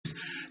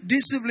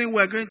This evening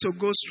we're going to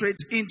go straight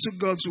into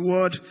God's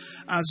word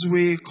as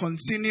we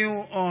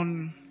continue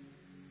on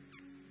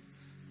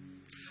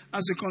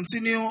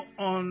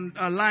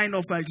a line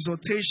of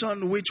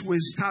exhortation which we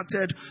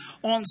started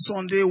on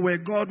Sunday, where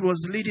God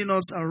was leading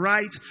us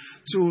aright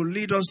to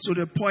lead us to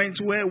the point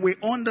where we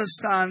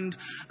understand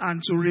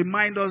and to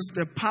remind us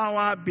the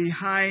power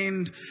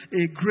behind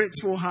a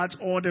grateful heart,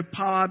 or the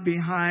power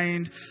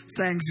behind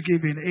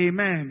thanksgiving.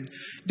 Amen.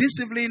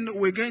 This evening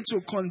we're going to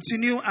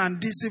continue,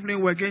 and this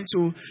evening we're going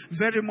to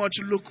very much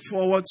look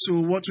forward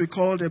to what we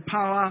call the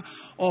power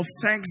of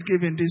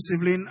thanksgiving this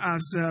evening,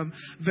 as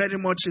very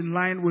much in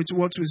line with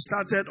what we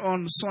started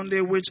on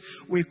Sunday, which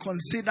we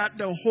considered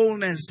the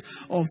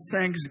wholeness of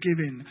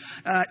thanksgiving.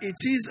 It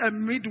is a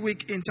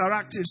midweek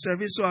interactive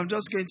service, so I'm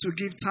just going to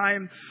give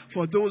time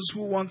for those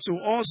who want to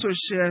also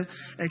share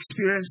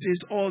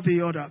experiences, all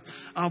the other.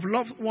 I've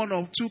loved one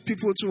or two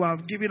people to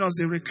have given us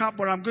a recap,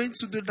 but I'm going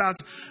to do that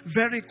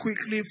very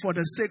quickly for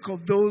the sake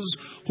of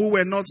those who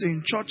were not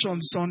in church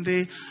on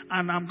Sunday,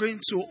 and I'm going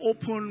to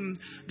open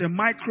the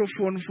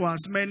microphone for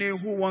as many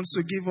who wants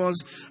to give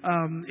us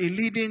a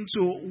lead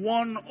into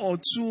one or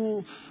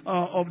two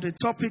of the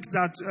topic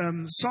that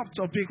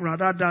subtopic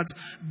rather that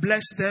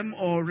blessed them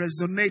or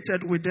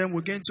resonated with them.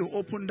 We're going to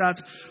open that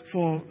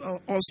for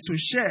us to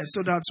share,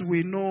 so that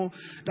we know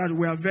that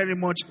we are very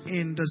much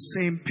in the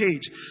same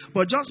page.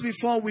 But just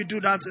before we do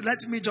that,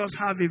 let me just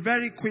have a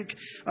very quick,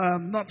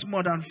 not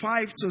more than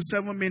 5 to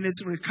 7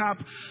 minutes recap,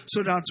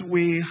 so that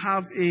we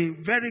have a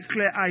very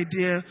clear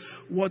idea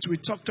what we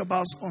talked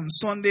about on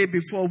Sunday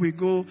before we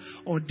go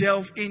or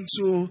delve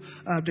into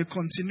the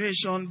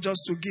continuation,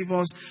 just to give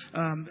us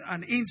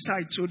an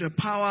insight to the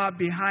power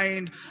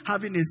behind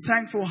having a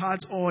thankful heart,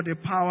 or the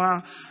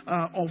power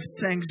of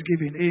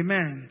thanksgiving.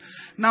 Amen.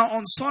 Now,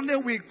 on Sunday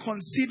we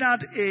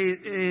considered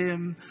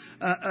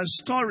a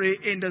story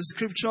in the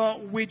scripture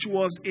which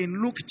was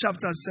in Luke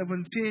chapter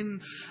 17,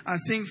 I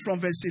think from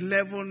verse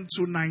 11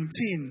 to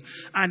 19.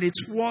 And it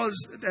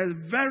was a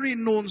very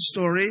known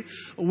story,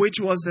 which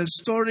was the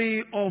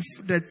story of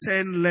the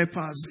 10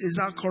 lepers. Is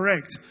that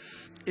correct?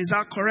 Is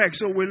that correct?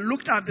 So we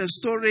looked at the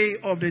story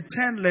of the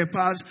 10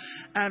 lepers,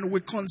 and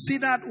we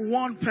considered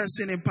one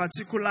person in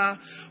particular,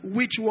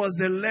 which was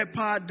the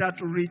leper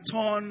that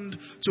returned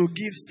to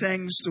give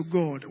thanks to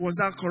God. Was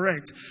that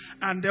correct?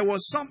 And there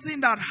was something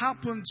that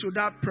happened to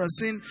that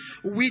person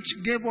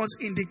which gave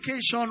us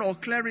indication or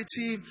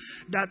clarity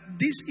that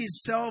this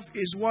itself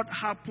is what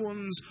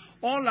happens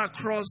all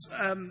across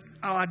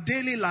our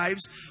daily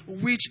lives,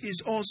 which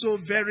is also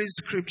very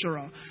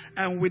scriptural.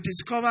 And we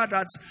discovered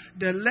that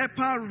the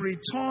leper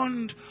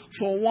returned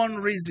for one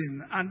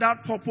reason, and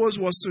that purpose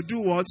was to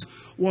do what?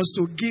 Was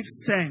to give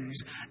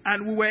thanks.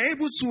 And we were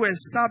able to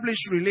establish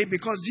really,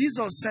 because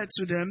Jesus said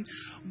to them,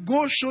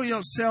 go show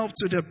yourself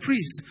to the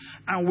priest.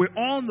 And we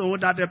all know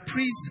that the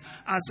priest,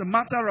 as a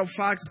matter of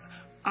fact,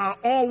 are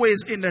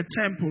always in the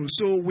temple.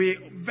 So we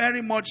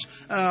very much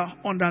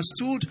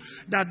understood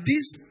that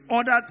this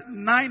other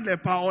 9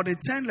 leper or the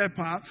 10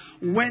 leper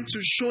went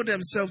to show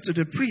themselves to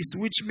the priest,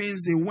 which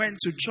means they went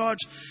to church.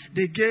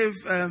 They gave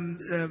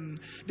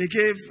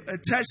a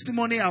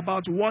testimony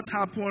about what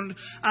happened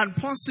and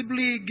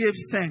possibly gave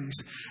thanks.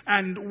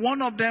 And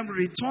one of them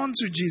returned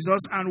to Jesus,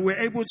 and we're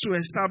able to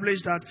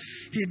establish that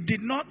he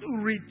did not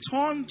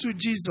return to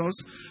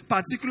Jesus,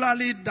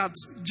 particularly that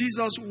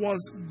Jesus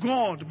was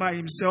God by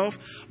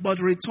himself, but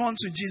returned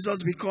to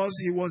Jesus because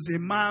he was a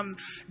man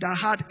that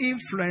had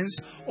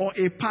influence or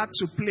a part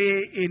to play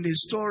in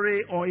his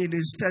story or in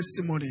his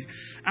testimony.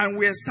 And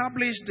we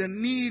established the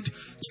need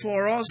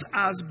for us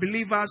as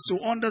believers to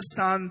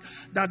understand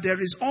that there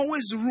is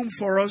always room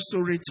for us to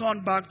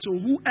return back to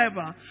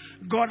whoever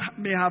God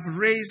may have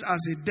raised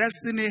as a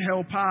destiny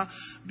helper,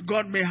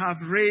 God may have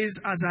raised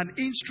as an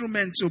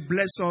instrument to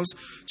bless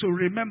us, to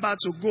remember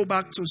to go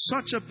back to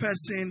such a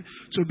person,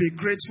 to be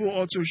grateful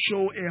or to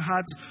show a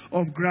heart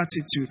of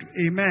gratitude.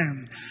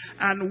 Amen.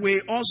 And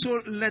we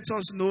also let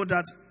us know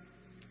that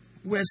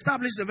we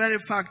establish the very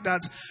fact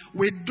that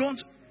we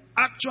don't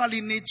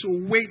actually need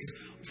to wait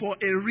for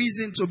a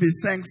reason to be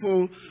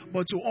thankful,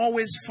 but to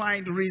always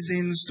find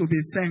reasons to be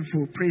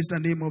thankful. Praise the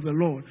name of the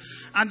Lord.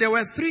 And there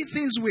were 3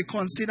 things we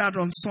considered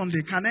on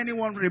Sunday. Can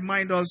anyone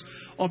remind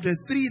us of the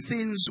 3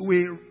 things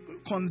we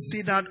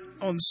considered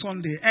on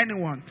Sunday?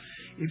 Anyone?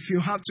 If you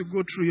have to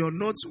go through your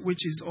notes,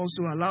 which is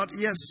also allowed.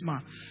 Yes, ma.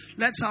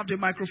 Let's have the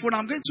microphone.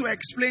 I'm going to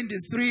explain the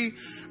 3,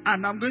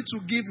 and I'm going to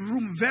give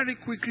room very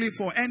quickly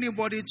for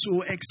anybody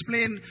to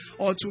explain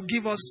or to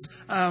give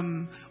us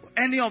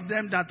any of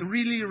them that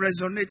really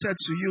resonated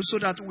to you, so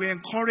that we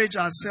encourage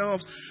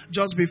ourselves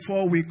just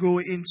before we go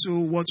into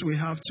what we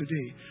have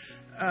today.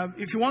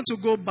 If you want to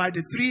go by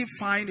the 3,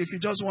 fine. If you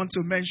just want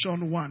to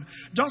mention one.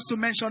 Just to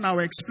mention, I'll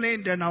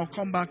explain, then I'll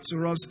come back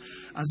to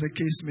us as the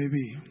case may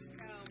be.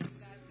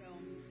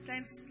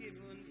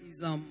 Thanksgiving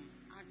is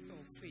act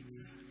of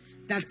faith.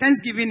 That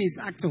thanksgiving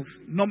is act of.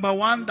 Number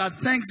 1, that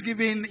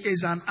thanksgiving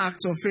is an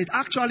act of faith.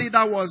 Actually,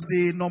 that was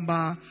the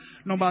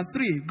number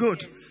 3.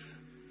 Good. Yes.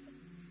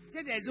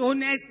 So there's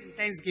wholeness in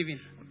thanksgiving.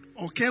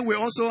 Okay, we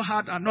also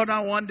had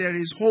another one. There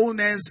is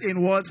wholeness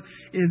in what?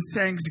 In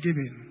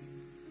thanksgiving.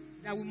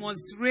 That we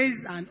must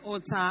raise an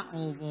altar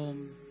of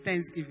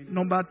thanksgiving.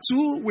 Number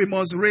 2, we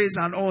must raise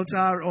an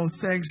altar of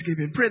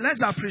thanksgiving. Pray,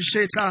 let's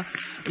appreciate her.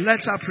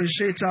 Let's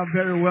appreciate her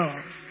very well.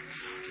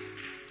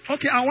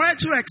 Okay, I wanted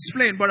to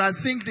explain, but I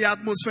think the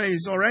atmosphere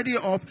is already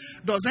up.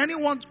 Does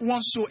anyone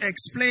wants to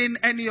explain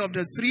any of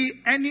the 3,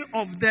 any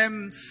of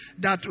them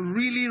that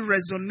really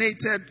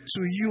resonated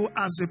to you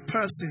as a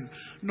person?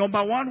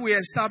 Number 1, we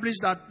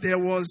established that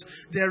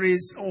there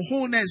is a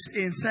wholeness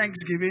in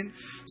thanksgiving.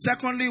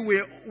 Secondly,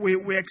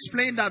 we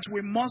explained that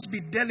we must be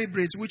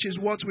deliberate, which is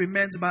what we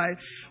meant by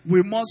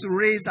we must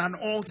raise an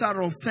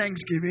altar of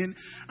thanksgiving.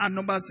 And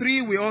number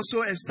 3, we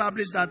also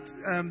established that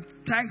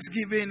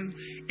thanksgiving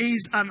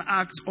is an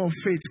act of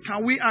faith.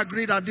 Can we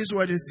agree that these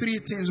were the 3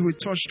 things we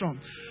touched on?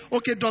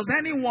 Okay, does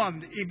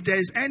anyone, if there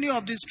is any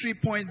of these 3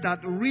 points that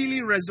really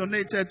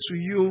resonated to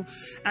you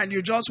and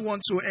you just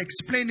want to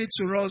explain it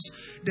to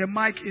us, the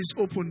mic is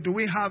open. Do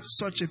we have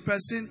such a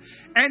person?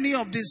 Any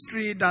of these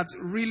 3 that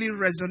really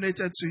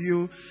resonated to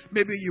you,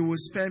 maybe you will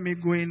spare me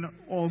going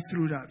all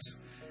through that.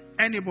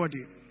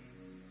 Anybody?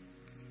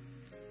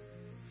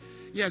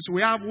 Yes,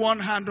 we have one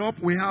hand up.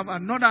 We have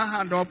another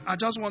hand up. I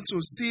just want to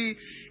see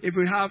if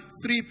we have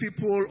 3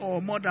 people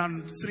or more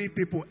than 3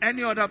 people.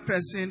 Any other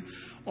person?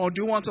 Or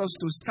do you want us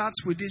to start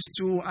with these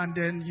 2 and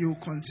then you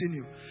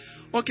continue?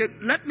 Okay,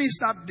 let me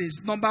start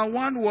this. Number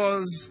 1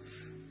 was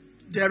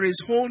there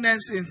is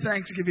wholeness in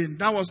thanksgiving.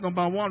 That was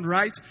number 1,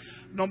 right?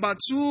 Number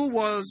 2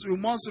 was we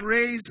must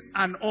raise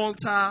an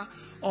altar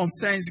of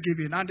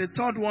thanksgiving. And the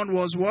third one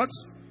was what?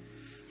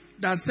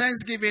 That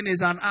thanksgiving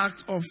is an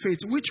act of faith.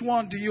 Which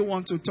one do you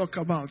want to talk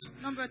about?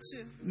 Number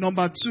 2.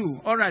 Number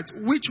 2. All right.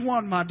 Which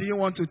one, Ma, do you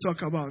want to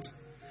talk about?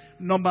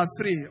 Number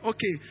 3.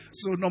 Okay.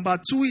 So number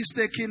 2 is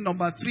taken.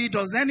 Number 3.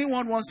 Does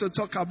anyone want to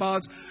talk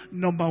about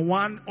number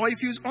 1? Or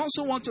if you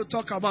also want to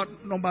talk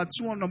about number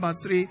 2 or number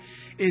 3,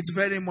 it's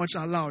very much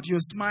allowed. You're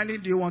smiling.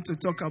 Do you want to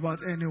talk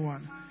about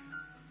anyone?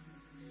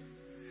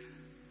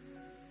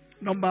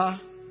 Number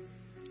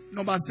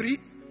 3?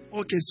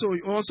 Okay, so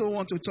you also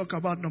want to talk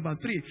about number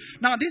 3.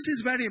 Now, this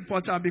is very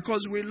important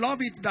because we love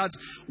it that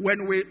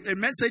when a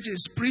message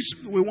is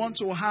preached, we want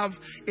to have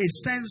a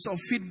sense of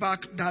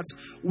feedback that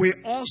we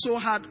also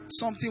had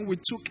something we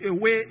took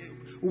away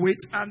with.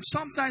 And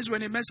sometimes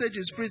when a message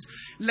is preached,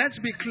 let's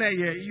be clear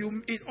here,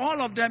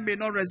 all of them may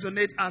not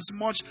resonate as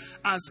much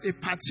as a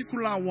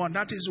particular one.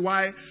 That is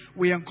why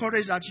we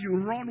encourage that you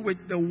run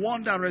with the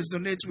one that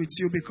resonates with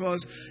you,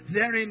 because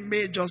therein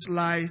may just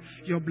lie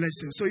your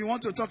blessing. So you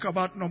want to talk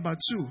about number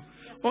 2.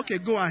 Okay,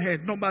 go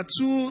ahead. Number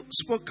 2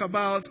 spoke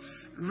about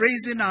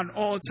raising an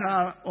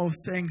altar of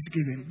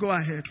thanksgiving. Go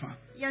ahead, Ma.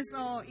 Yes,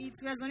 it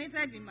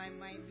resonated in my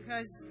mind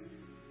because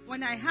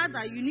when I heard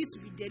that you need to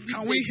be deliberate.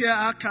 Can we hear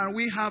her? Can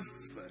we have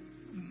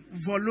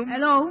volume?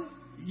 Hello?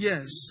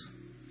 Yes.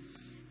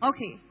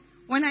 Okay.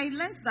 When I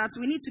learned that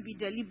we need to be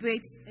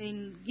deliberate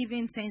in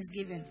giving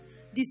thanksgiving,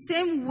 the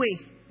same way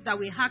that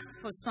we asked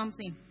for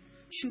something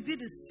should be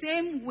the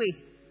same way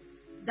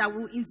that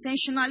we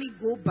intentionally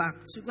go back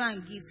to go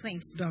and give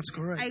thanks. That's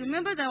correct. I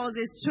remember there was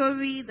a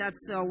story that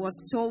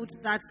was told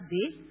that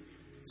day,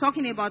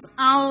 talking about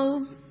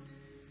how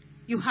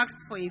you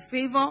asked for a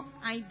favor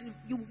and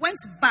you went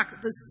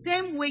back the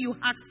same way you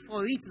asked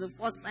for it the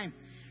first time.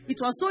 It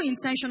was so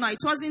intentional.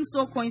 It wasn't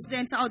so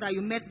coincidental that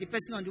you met the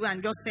person on the way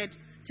and just said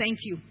thank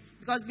you.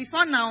 Because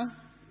before now,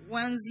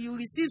 once you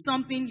receive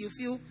something, you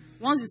feel,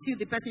 once you see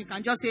the person, you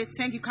can just say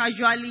thank you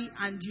casually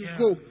and you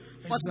go.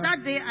 But that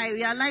day, I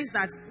realized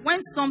that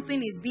when something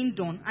is being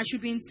done, I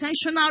should be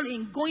intentional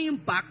in going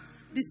back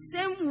the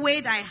same way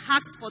that I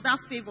asked for that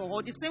favor,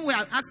 or the same way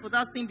I asked for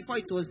that thing before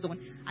it was done.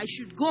 I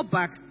should go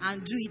back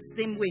and do it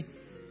same way.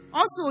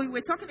 Also, we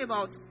were talking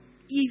about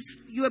if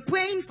you are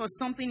praying for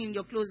something in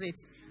your closet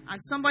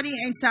and somebody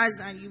enters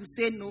and you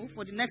say, no,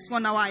 for the next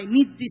 1 hour, I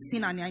need this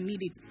thing and I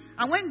need it.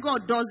 And when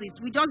God does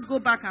it, we just go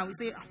back and we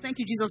say, thank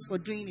you, Jesus, for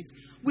doing it.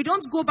 We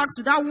don't go back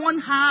to that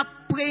 1 hour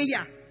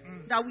prayer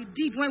that we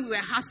did when we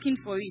were asking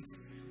for it.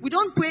 We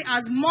don't pray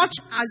as much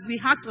as we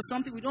ask for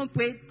something. We don't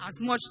pray as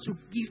much to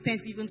give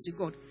thanksgiving to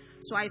God.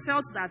 So I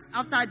felt that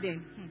after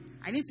then,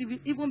 I need to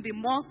even be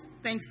more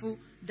thankful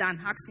than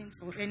asking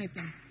for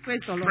anything.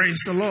 Praise the Lord.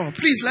 Praise the Lord.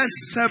 Please,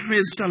 let's help me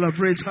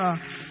celebrate her.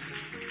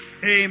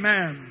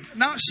 Amen.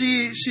 Now,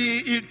 she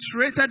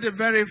iterated the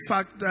very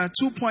fact,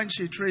 2 points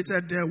she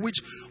iterated there, which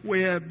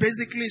were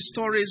basically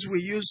stories we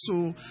used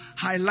to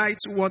highlight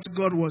what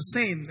God was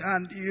saying.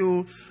 And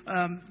you,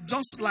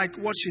 just like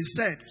what she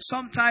said,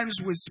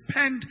 sometimes we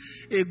spend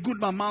a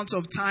good amount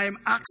of time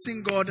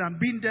asking God and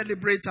being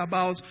deliberate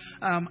about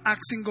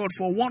asking God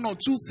for 1 or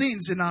 2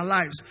 things in our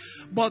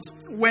lives. But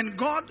when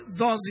God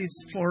does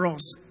it for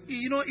us,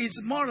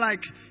 it's more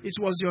like it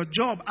was your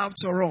job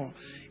after all.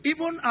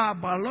 Even our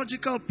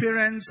biological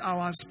parents,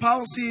 our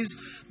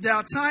spouses, there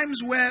are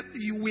times where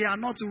we are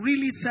not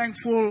really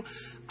thankful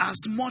as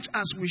much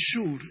as we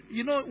should.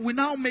 We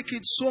now make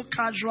it so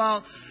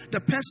casual, the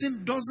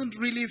person doesn't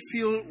really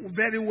feel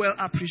very well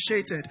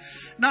appreciated.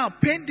 Now,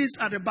 paint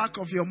this at the back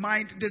of your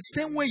mind, the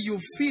same way you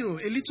feel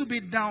a little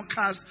bit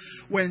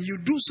downcast when you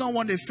do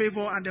someone a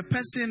favor and the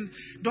person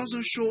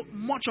doesn't show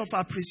much of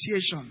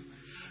appreciation.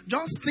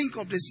 Just think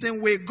of the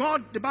same way.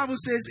 God, the Bible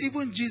says,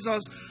 even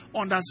Jesus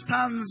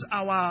understands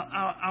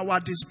our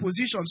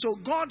disposition. So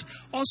God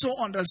also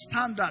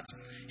understands that.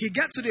 He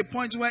gets to the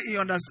point where he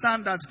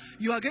understands that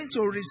you are going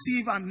to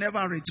receive and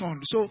never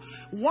return. So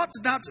what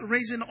that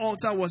raising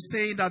altar was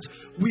saying, that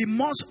we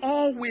must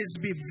always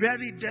be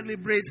very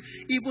deliberate,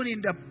 even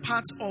in the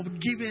part of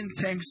giving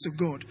thanks to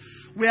God.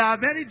 We are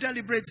very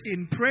deliberate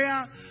in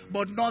prayer,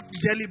 but not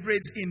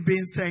deliberate in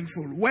being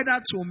thankful, whether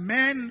to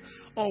men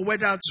or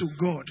whether to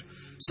God.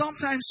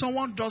 Sometimes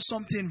someone does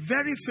something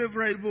very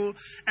favorable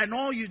and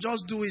all you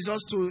just do is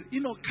just to,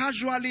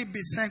 casually be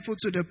thankful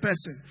to the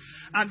person.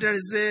 And there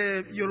is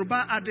a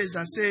Yoruba adage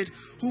that said,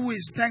 who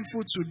is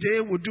thankful today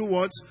will do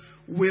what?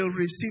 Will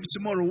receive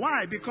tomorrow.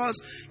 Why?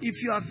 Because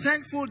if you are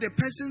thankful, the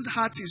person's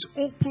heart is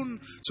open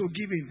to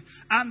giving.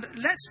 And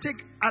let's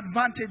take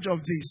advantage of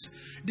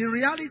this. The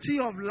reality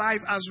of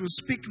life as we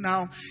speak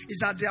now is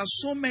that there are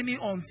so many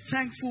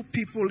unthankful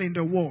people in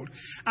the world.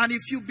 And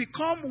if you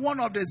become one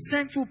of the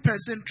thankful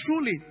person,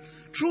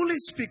 truly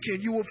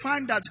speaking, you will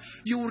find that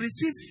you will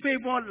receive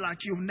favor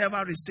like you've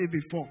never received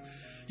before.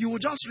 You will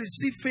just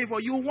receive favor.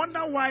 You will wonder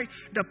why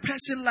the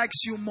person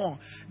likes you more.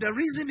 The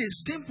reason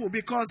is simple,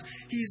 because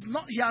he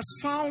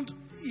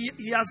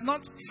has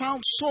not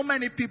found so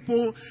many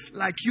people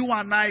like you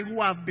and I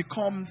who have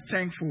become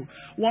thankful.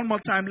 One more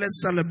time,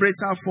 let's celebrate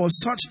her for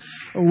such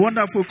a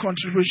wonderful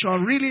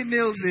contribution. Really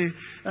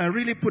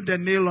put the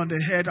nail on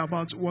the head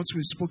about what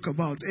we spoke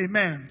about.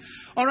 Amen.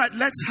 All right,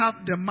 let's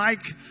have the mic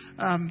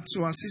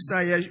to our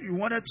sister here. You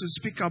wanted to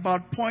speak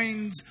about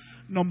point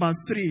number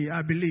 3,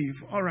 I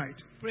believe. All right.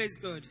 Praise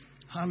God.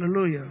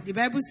 Hallelujah. The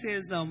Bible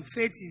says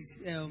faith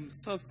is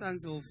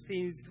substance of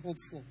things hoped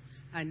for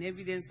and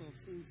evidence of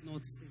things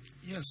not seen.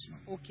 Yes, ma'am.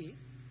 Okay.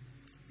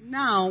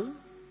 Now,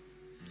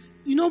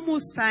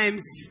 most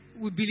times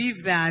we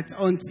believe that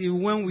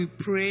until when we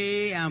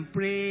pray and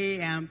pray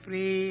and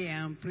pray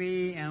and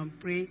pray and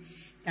pray,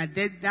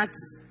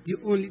 that's the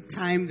only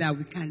time that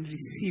we can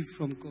receive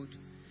from God.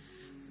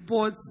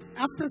 But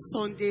after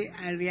Sunday,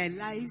 I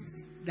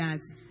realized that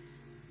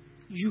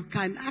you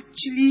can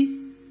actually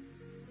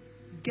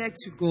get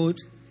to God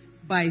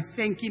by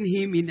thanking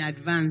Him in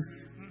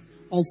advance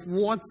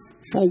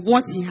for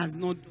what He has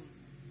not done,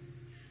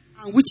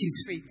 and which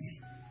is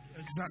faith.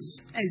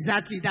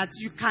 Exactly. That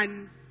you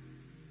can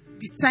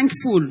be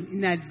thankful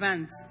in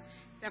advance.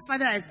 That,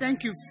 Father, I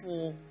thank you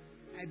for,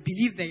 I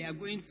believe that you are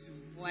going to,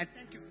 or I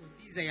thank you for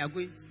this that you are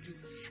going to do.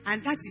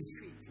 And that is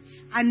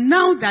faith. And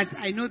now that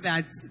I know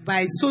that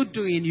by so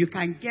doing, you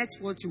can get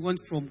what you want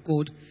from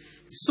God.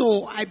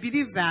 So I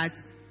believe that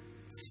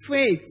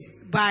faith,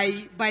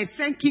 by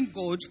thanking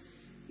God,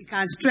 it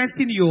can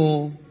strengthen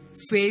your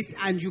faith,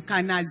 and you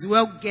can as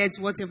well get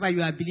whatever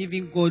you are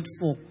believing God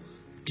for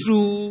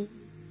through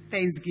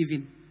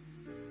thanksgiving.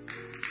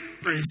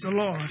 Praise the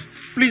Lord.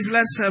 Please,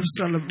 let's have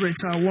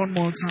celebrator one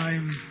more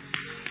time.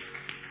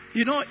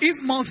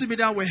 If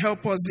multimedia will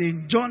help us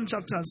in John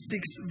chapter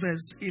 6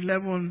 verse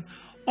 11,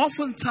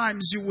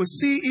 oftentimes you will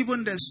see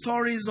even the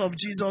stories of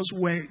Jesus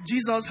where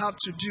Jesus had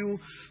to do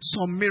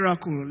some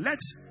miracle.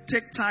 Let's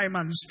take time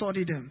and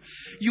study them.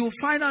 You'll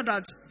find out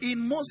that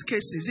in most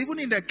cases, even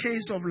in the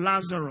case of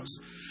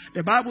Lazarus,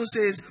 the Bible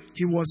says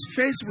he was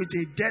faced with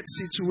a death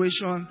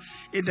situation.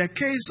 In the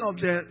case of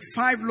the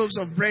 5 loaves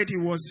of bread, he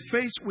was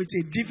faced with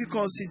a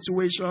difficult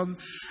situation.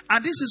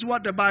 And this is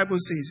what the Bible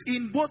says.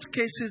 In both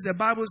cases, the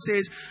Bible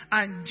says,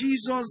 and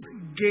Jesus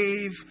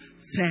gave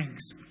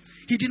thanks.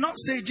 He did not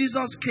say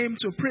Jesus came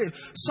to pray.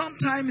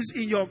 Sometimes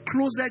in your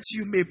closet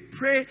you may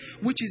pray,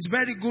 which is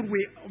very good.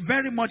 We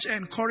very much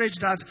encourage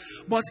that.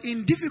 But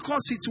in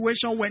difficult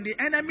situations, when the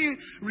enemy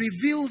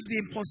reveals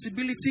the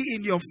impossibility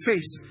in your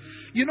face,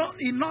 in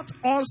not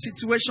all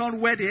situations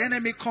where the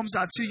enemy comes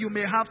at you, you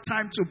may have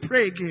time to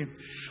pray again.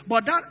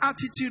 But that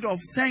attitude of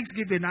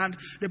thanksgiving, and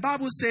the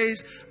Bible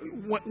says,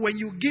 when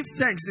you give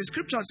thanks, the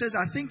scripture says,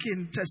 I think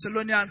in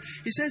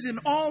Thessalonians, it says, in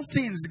all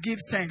things give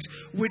thanks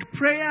with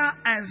prayer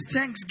and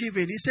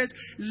thanksgiving. He says,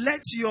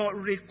 let your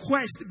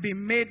request be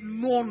made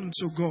known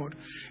to God.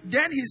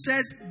 Then he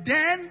says,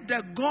 then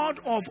the God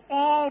of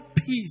all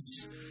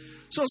peace.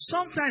 So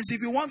sometimes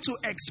if you want to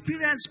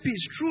experience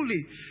peace truly,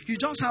 you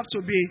just have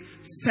to be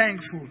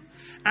thankful.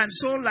 And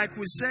so like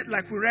we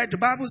read, the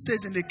Bible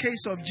says in the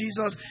case of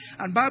Jesus,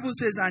 and Bible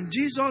says, and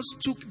Jesus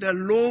took the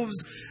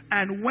loaves,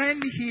 and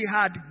when he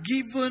had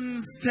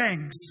given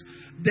thanks,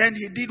 then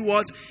he did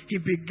what? He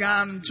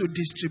began to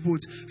distribute.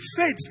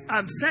 Faith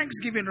and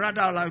thanksgiving,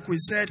 rather, like we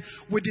said,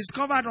 we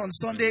discovered on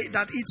Sunday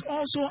that it's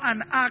also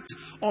an act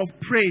of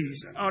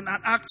praise, an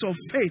act of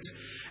faith.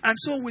 And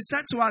so we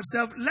said to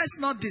ourselves, let's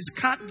not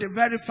discard the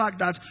very fact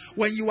that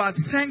when you are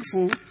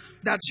thankful,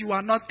 that you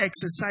are not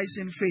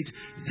exercising faith.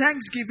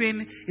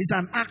 Thanksgiving is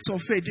an act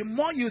of faith. The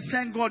more you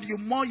thank God, the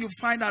more you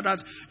find out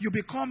that you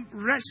become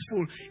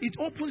restful. It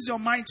opens your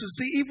mind to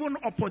see even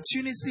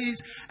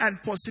opportunities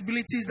and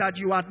possibilities that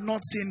you had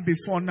not seen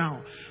before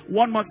now.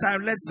 One more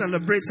time, let's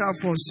celebrate her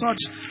for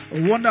such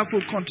a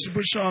wonderful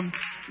contribution.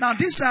 Now,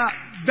 these are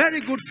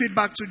very good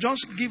feedback to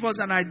just give us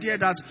an idea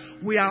that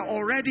we are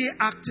already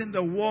acting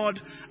the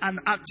word and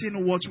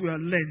acting what we are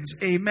learned.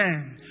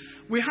 Amen.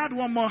 We had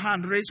one more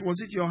hand raised.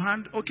 Was it your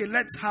hand? Okay,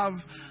 let's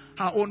have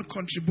her own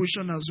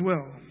contribution as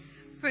well.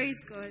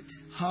 Praise God.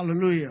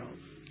 Hallelujah.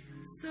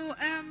 So,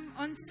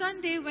 on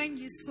Sunday when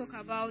you spoke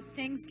about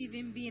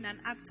Thanksgiving being an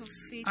act of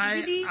faith,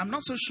 I'm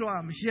not so sure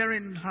I'm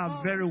hearing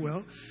her very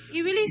well.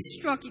 It really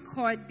struck a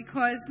chord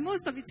because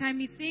most of the time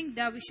we think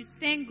that we should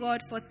thank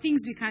God for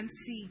things we can't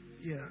see.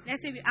 Yeah.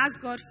 Let's say we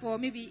ask God for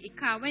maybe a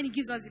car. When He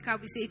gives us the car,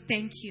 we say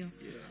thank you.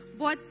 Yeah.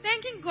 But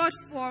thanking God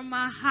from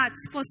our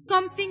hearts for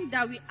something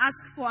that we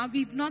ask for and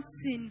we've not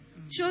seen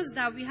shows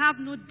that we have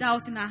no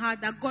doubt in our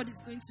heart that God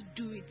is going to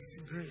do it.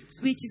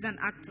 Great. Which is an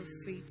act of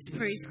faith. Yes.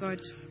 Praise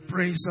God.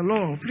 Praise the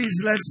Lord.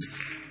 Please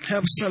let's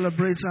help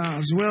celebrate her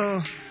as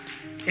well.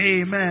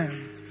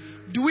 Amen.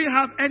 Do we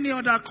have any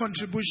other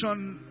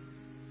contribution?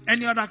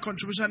 Any other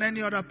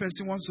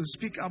person wants to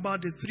speak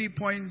about the 3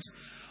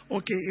 points?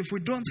 Okay, if we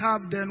don't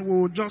have, then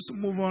we'll just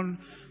move on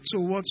to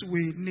what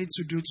we need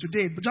to do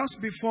today. But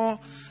just before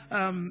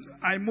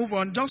I move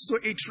on, just to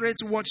iterate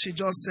what she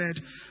just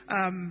said,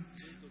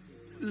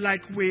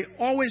 like we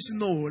always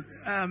know,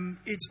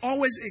 it's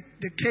always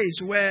the case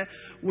where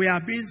we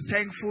are being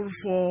thankful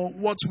for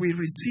what we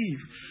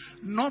receive.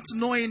 Not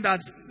knowing that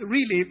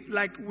really,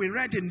 like we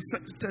read in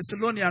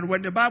Thessalonians,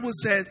 when the Bible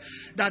said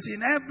that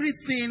in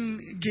everything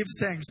give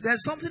thanks.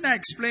 There's something I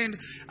explained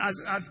as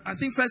I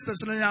think 1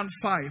 Thessalonians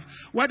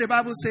 5, where the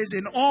Bible says,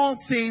 in all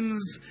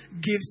things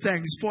give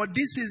thanks, for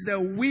this is the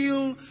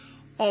will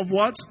of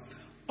what?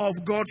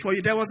 Of God for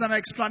you. There was an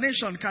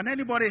explanation. Can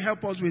anybody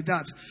help us with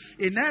that?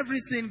 In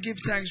everything give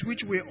thanks,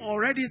 which we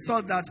already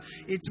thought that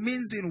it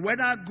means in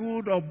whether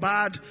good or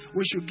bad,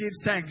 we should give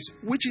thanks,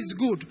 which is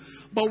good.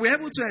 But we're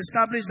able to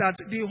establish that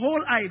the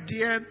whole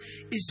idea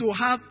is to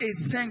have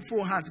a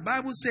thankful heart. The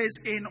Bible says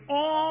in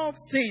all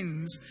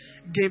things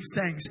give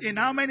thanks. In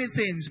how many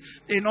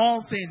things? In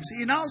all things.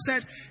 He now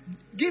said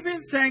giving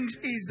thanks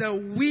is the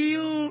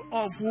will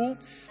of who?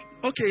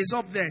 Okay, it's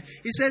up there.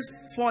 He says,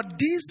 for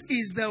this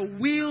is the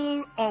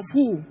will of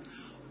who?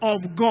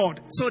 Of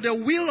God. So the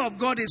will of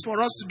God is for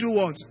us to do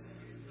what?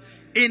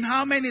 In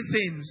how many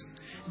things?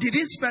 Did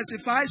he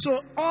specify? So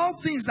all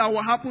things that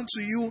will happen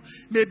to you,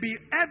 maybe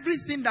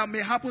everything that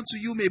may happen to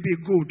you may be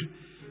good.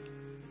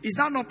 Is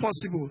that not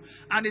possible?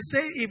 And he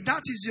said, if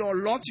that is your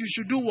lot, you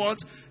should do what?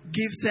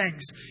 Give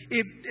thanks.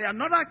 If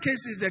another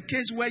case is the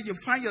case where you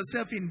find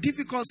yourself in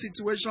difficult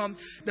situation,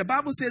 the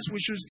Bible says we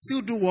should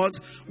still do what?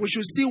 We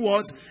should still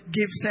what?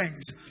 Give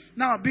thanks.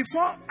 Now,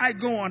 before I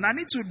go on, I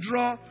need to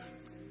draw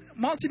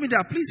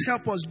multimedia. Please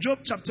help us.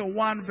 Job chapter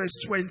 1 verse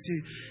 20.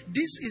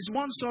 This is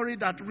one story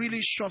that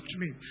really shocked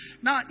me.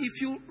 Now,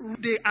 if you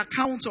read the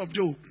account of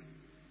Job,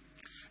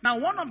 now,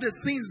 one of the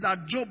things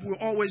that Job will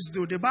always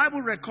do, the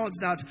Bible records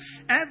that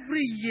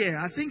every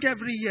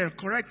year,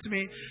 correct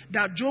me,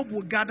 that Job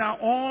will gather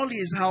all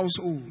his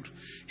household.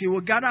 He will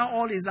gather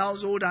all his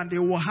household and they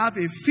will have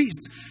a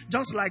feast,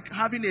 just like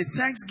having a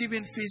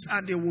Thanksgiving feast,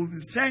 and they will be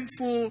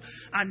thankful.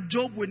 And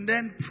Job will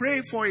then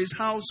pray for his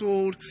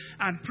household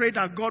and pray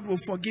that God will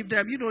forgive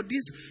them. You know,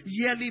 this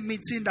yearly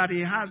meeting that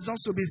he has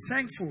just to be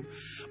thankful.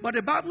 But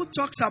the Bible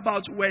talks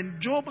about when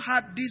Job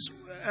had this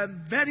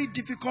very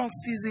difficult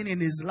season in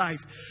his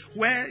life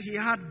where he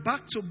had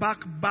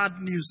back-to-back bad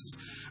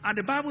news. And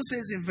the Bible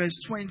says in verse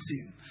 20,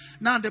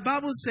 now the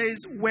Bible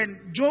says when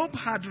Job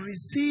had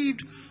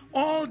received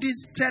all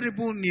this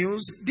terrible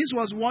news, this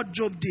was what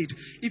Job did.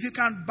 If you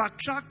can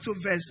backtrack to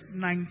verse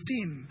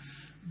 19.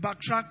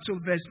 Backtrack to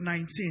verse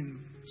 19.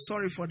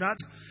 Sorry for that.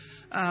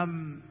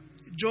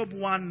 Job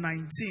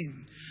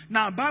 1:19.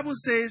 Now, Bible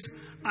says,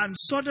 and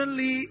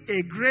suddenly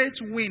a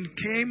great wind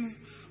came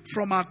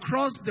from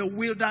across the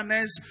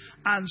wilderness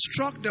and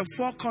struck the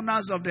four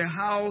corners of the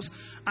house,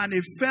 and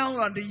it fell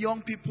on the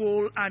young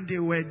people, and they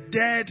were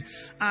dead.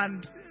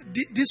 And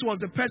this was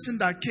the person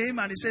that came,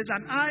 and he says,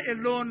 and I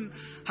alone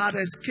had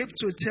escaped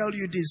to tell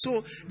you this.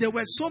 So there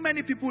were so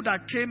many people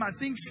that came, I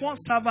think 4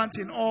 servants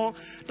in all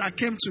that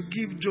came to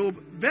give Job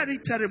very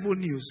terrible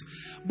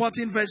news. But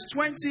in verse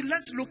 20,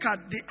 let's look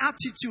at the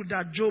attitude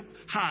that Job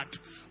had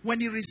when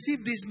he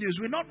received this news.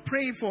 We're not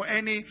praying for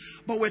any,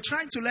 but we're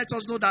trying to let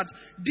us know that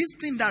this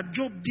thing that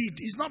Job did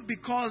is not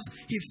because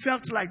he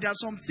felt like there are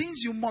some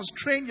things you must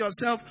train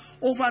yourself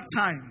over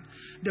time.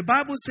 The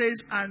Bible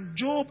says, and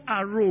Job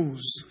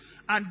arose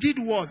and did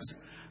what?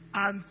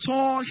 and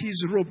tore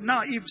his robe.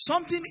 Now, if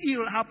something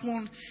ill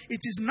happened, it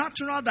is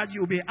natural that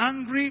you'll be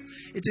angry.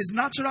 It is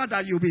natural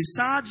that you'll be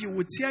sad. You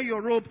will tear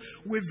your robe.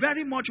 We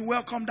very much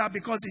welcome that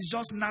because it's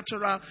just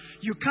natural.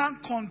 You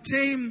can't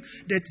contain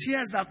the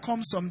tears that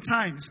come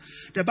sometimes.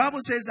 The Bible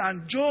says,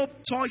 and Job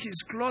tore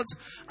his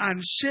clothes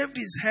and shaved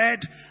his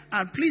head.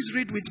 And please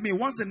read with me.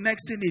 What's the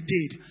next thing he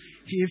did?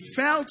 He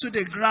fell to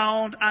the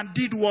ground and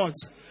did what?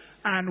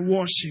 And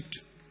worshipped.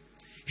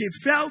 He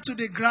fell to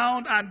the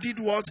ground and did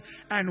what?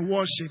 And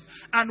worship.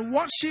 And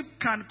worship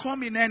can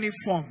come in any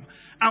form.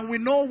 And we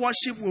know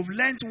worship, we've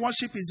learned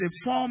worship is a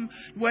form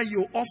where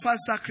you offer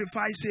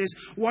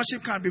sacrifices.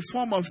 Worship can be a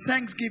form of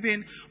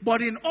thanksgiving.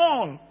 But in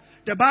all,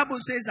 the Bible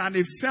says, and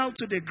he fell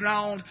to the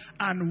ground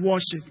and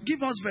worshiped.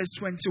 Give us verse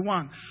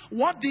 21.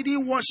 What did he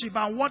worship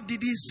and what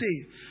did he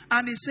say?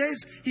 And he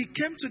says, he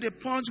came to the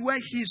point where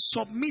he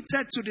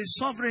submitted to the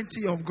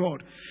sovereignty of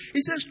God. He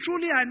says,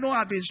 truly I know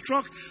I've been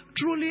struck.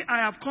 Truly I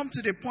have come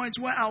to the point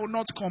where I will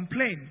not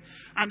complain.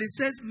 And he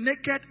says,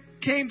 naked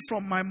came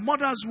from my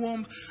mother's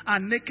womb,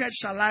 and naked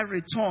shall I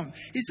return.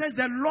 He says,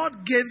 the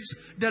Lord gave,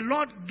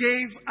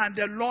 and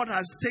the Lord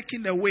has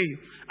taken away.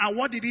 And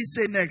what did he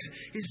say next?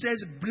 He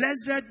says,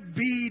 blessed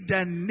be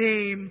the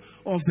name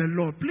of the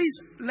Lord.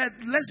 Please,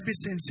 let's be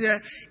sincere.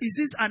 Is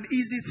this an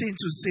easy thing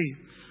to say?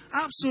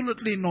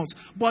 Absolutely not.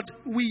 But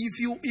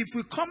if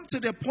we come to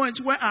the point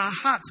where our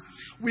heart,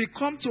 we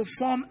come to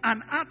form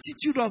an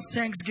attitude of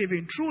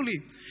thanksgiving, truly,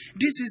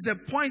 this is the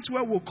point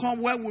where we'll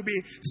come, where we'll be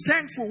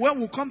thankful, where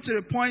we'll come to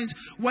the point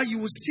where you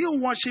will still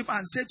worship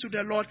and say to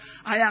the Lord,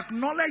 I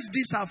acknowledge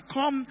this have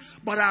come,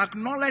 but I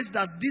acknowledge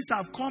that this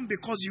have come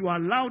because you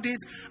allowed it.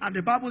 And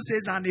the Bible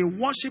says, and they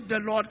worship the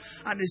Lord,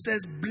 and it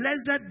says,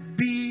 blessed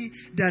be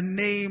the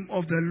name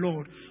of the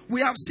Lord.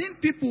 We have seen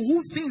people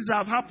who things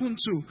have happened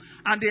to,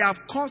 and they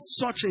have caused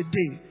such a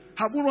day.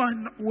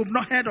 We've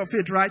not heard of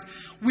it, right?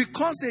 We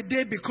cause a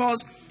day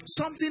because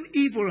something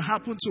evil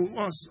happened to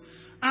us.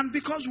 And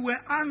because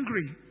we're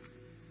angry.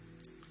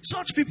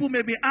 Such people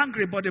may be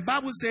angry, but the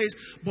Bible says,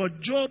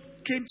 but Job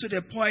came to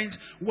the point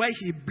where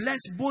he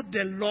blessed both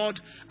the Lord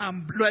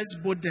and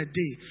blessed both the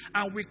day.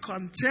 And we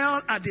can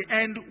tell at the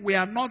end, we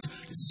are not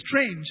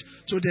strange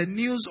to the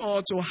news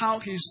or to how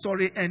his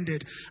story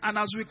ended. And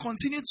as we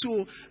continue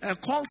to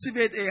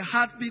cultivate a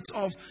heartbeat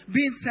of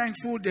being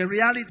thankful, the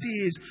reality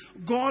is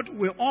God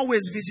will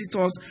always visit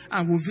us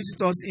and will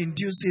visit us in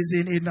due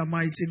season in the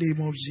mighty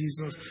name of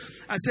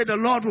Jesus. I said the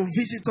Lord will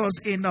visit us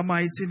in the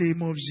mighty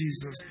name of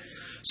Jesus.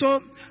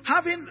 So,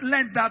 having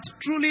learned that,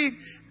 truly,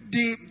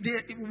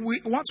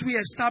 what we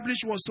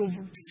established was to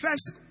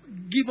first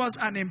give us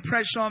an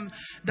impression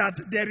that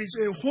there is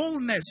a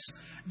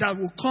wholeness that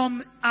will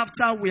come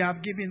after we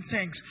have given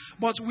thanks.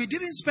 But we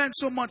didn't spend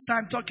so much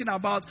time talking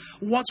about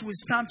what we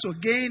stand to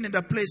gain in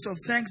the place of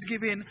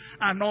thanksgiving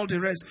and all the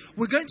rest.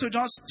 We're going to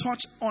just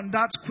touch on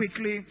that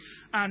quickly,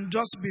 and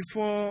just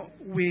before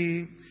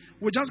we're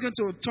just going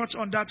to touch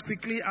on that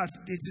quickly, as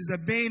it is the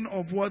bane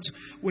of what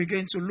we're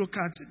going to look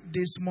at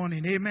this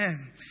morning.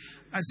 Amen.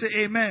 I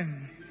say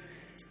amen.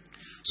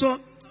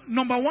 So,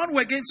 number one,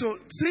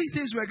 three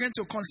things we're going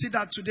to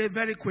consider today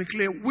very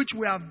quickly, which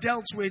we have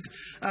dealt with.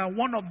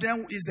 One of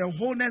them is the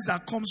wholeness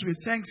that comes with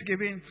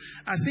thanksgiving.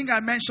 I think I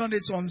mentioned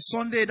it on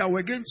Sunday that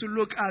we're going to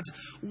look at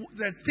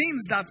the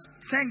things that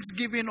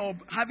thanksgiving or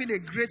having a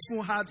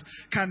grateful heart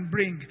can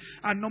bring.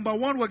 And number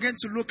one, we're going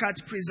to look at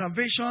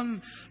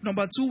preservation.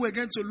 Number two, we're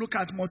going to look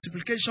at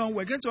multiplication.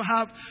 We're going to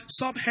have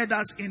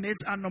subheaders in it.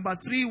 And number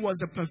three was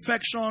the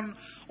perfection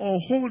or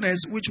wholeness,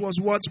 which was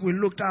what we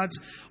looked at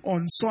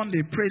on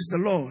Sunday. Praise the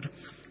Lord.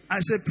 I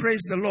say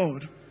praise the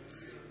Lord.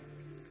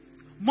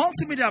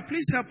 Multimedia,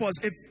 please help us.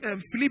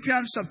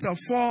 Philippians chapter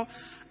 4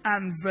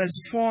 and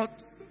verse 4.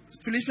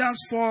 Philippians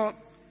 4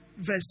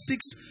 verse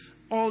 6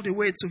 all the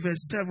way to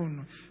verse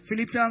 7.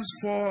 Philippians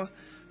 4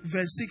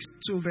 verse 6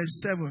 to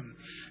verse 7.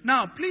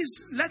 Now,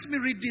 please let me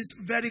read this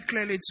very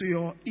clearly to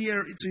your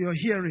ear, to your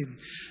hearing.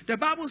 The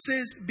Bible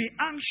says, be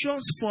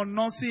anxious for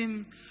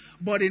nothing,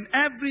 but in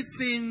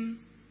everything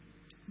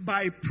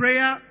by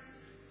prayer.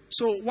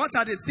 So what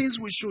are the things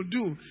we should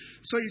do?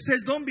 So he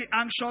says, don't be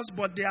anxious,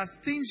 but there are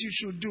things you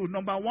should do.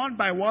 Number one,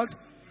 by what?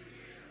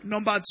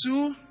 Number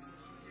two.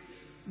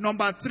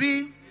 Number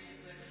three.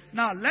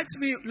 Now, let's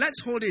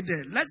hold it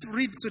there. Let's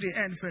read to the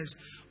end first.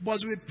 But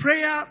with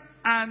prayer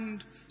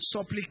and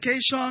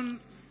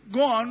supplication,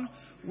 go on,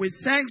 with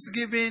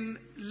thanksgiving,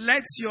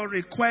 let your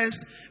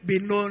request be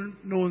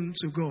known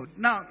to God.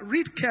 Now,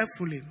 read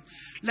carefully.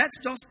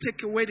 Let's just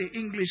take away the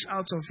English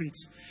out of it.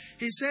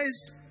 He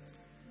says,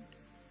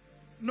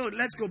 no,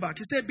 let's go back.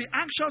 He said, be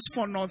anxious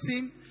for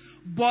nothing,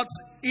 but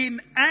in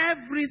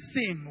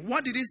everything.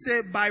 What did he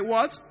say? By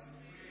what?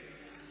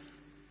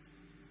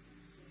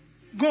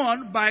 Go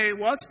on, by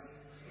what?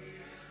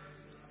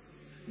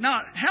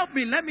 Now, help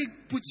me. Let me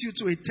put you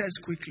to a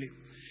test quickly.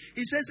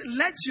 He says,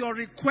 let your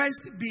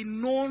request be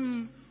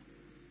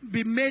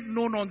made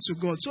known unto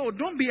God. So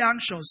don't be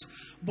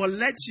anxious, but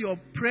let your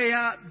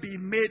prayer be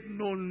made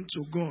known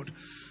to God.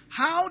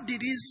 How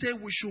did he say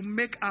we should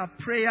make our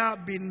prayer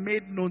be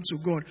made known to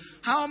God?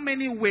 How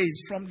many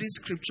ways from this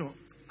scripture?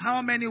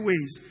 How many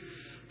ways?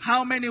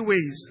 How many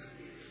ways?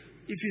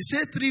 If you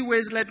say 3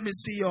 ways, let me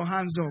see your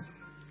hands up.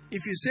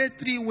 If you say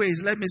 3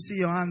 ways, let me see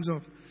your hands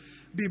up.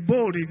 Be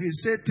bold if you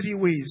say 3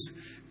 ways.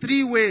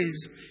 3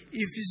 ways.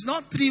 If it's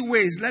not 3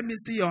 ways, let me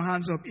see your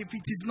hands up. If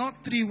it is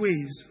not 3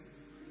 ways.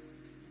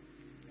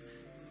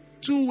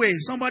 2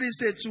 ways. Somebody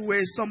say 2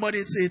 ways.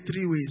 Somebody say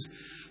 3 ways.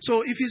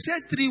 So if you say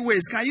 3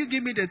 ways, can you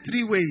give me the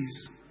 3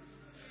 ways?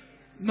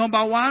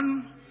 Number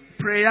 1,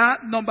 prayer.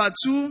 Number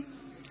 2,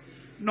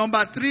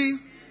 number 3,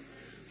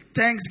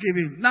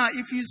 thanksgiving. Now,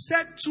 if you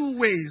said 2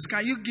 ways,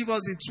 can you give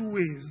us the 2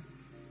 ways?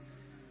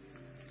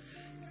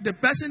 The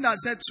person that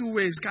said 2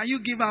 ways, can you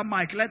give her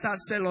mic? Let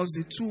us tell us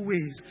the 2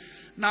 ways.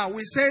 Now,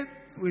 we said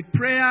with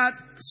prayer,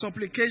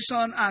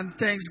 supplication, and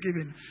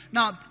thanksgiving.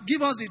 Now,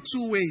 give us the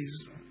 2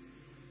 ways.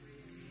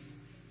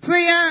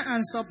 Prayer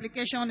and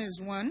supplication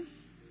is one,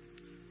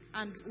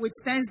 and with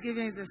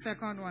thanksgiving is the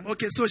second one.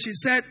 Okay, so she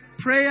said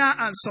prayer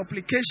and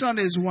supplication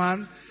is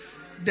one,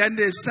 then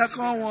the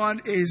second one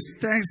is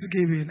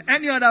thanksgiving.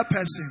 Any other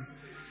person?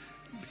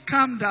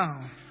 Calm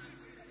down.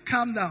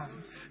 Calm down.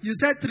 You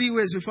said 3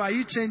 ways before. Are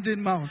you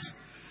changing mouths?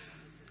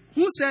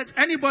 Who said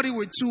anybody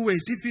with 2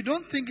 ways? If you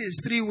don't think it's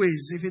 3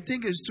 ways, if you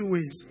think it's 2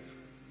 ways.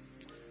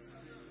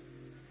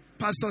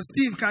 Pastor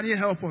Steve, can you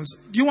help us?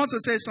 Do you want to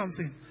say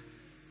something?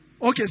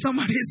 Okay,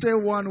 somebody say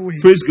 1 way.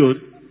 Praise God.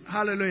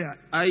 Hallelujah.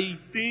 I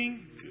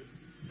think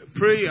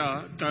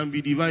prayer can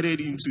be divided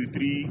into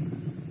 3.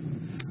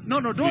 No,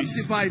 don't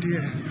divide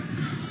here.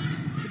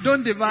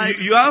 Don't divide.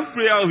 You have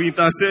prayer of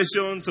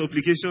intercession,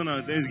 supplication,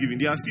 and thanksgiving.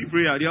 They are still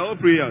prayer. They are all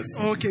prayers.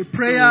 Okay,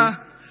 prayer.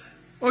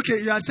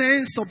 Okay, you are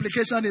saying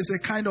supplication is a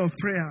kind of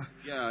prayer.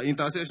 Yeah,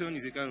 intercession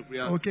is a kind of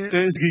prayer. Okay.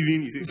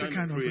 Thanksgiving is a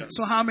kind of prayer.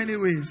 So how many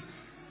ways?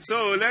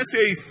 So let's say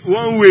it's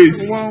 1 way.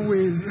 1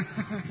 way.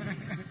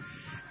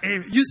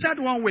 You said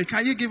 1 way.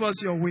 Can you give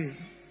us your way?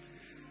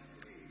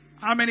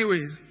 How many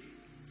ways?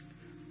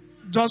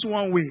 Just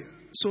 1 way.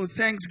 So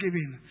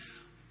thanksgiving.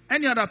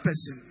 Any other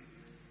person?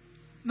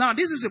 Now,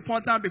 this is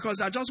important because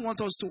I just want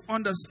us to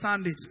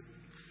understand it.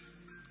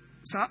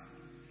 Sir?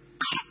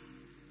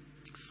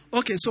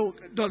 Okay, so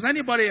does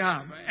anybody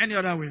have any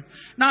other way?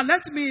 Now,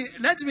 let's make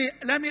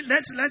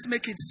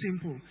it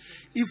simple.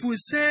 If we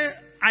say,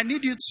 I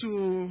need you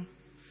to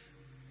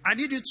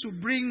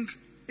bring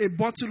a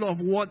bottle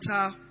of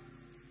water.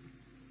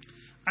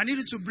 I need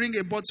you to bring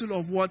a bottle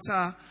of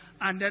water,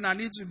 and then I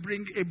need to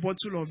bring a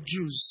bottle of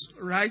juice,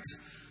 right?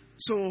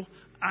 So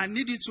I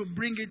need you to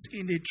bring it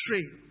in a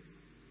tray.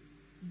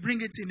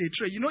 Bring it in a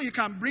tray. You know, you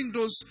can bring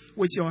those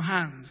with your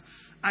hands,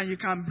 and you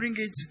can bring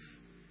it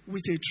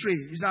with a tray.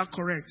 Is that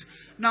correct?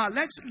 Now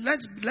let's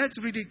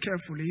read it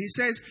carefully. He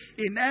says,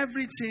 in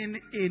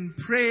everything, in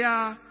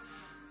prayer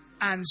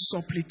and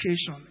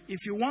supplication.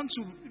 If you want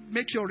to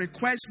make your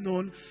request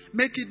known,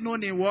 make it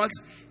known in what?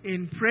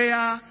 In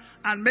prayer,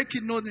 and make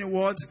it known in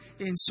what?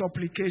 In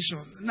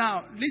supplication.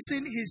 Now,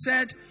 listen, he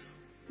said,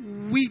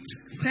 with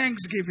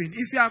thanksgiving.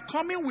 If you are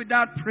coming with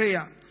that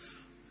prayer,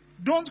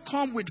 don't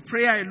come with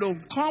prayer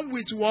alone. Come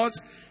with what?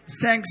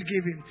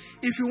 Thanksgiving.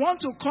 If you want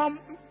to come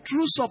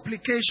through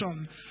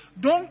supplication,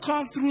 don't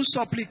come through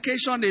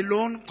supplication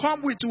alone.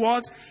 Come with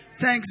what?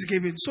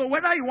 Thanksgiving. So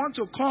whether you want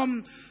to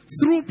come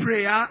through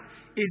prayer,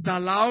 is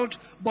allowed,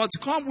 but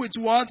come with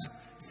what?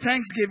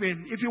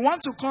 Thanksgiving. If you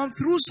want to come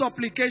through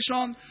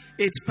supplication,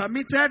 it's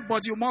permitted,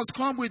 but you must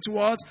come with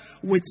what?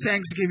 With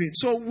thanksgiving.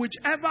 So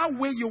whichever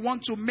way you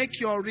want to make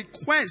your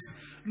request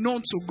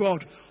known to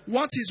God,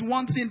 what is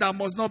one thing that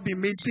must not be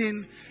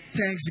missing?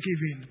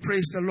 Thanksgiving.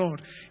 Praise the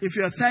Lord. If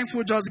you're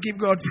thankful, just give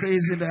God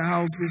praise in the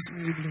house this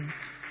evening.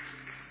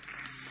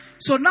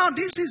 So now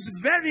this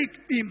is very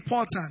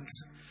important.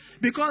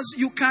 Because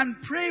you can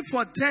pray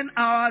for 10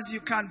 hours, you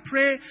can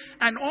pray,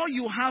 and all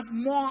you have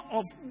more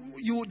of,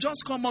 you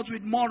just come out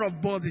with more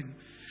of burden.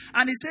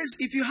 And he says,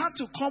 if you have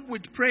to come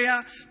with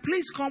prayer,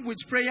 please come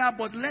with prayer,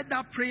 but let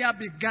that prayer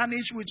be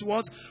garnished with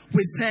what?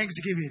 With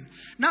thanksgiving.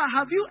 Now,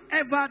 have you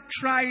ever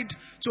tried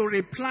to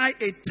reply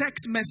a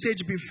text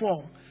message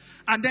before?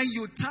 And then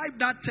you type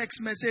that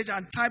text message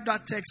and type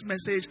that text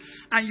message,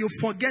 and you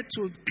forget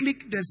to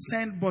click the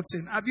send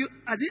button.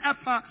 Has it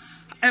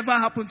ever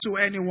happened to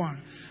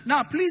anyone?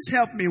 Now, please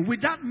help me. Will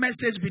that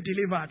message be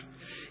delivered?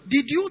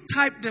 Did you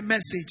type the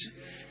message?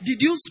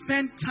 Did you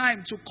spend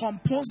time to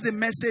compose the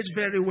message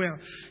very well?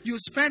 You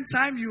spent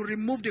time, you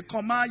removed the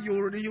comma,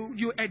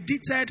 you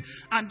edited,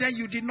 and then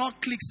you did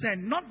not click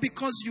send. Not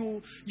because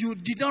you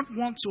didn't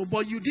want to,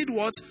 but you did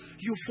what?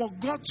 You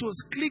forgot to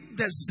click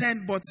the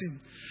send button.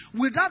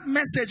 Will that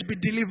message be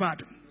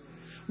delivered?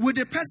 Will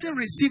the person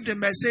receive the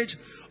message?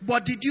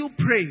 But did you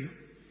pray?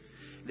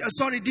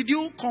 Did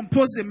you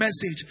compose the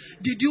message?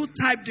 Did you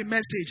type the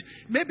message?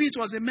 Maybe it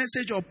was a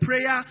message of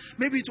prayer.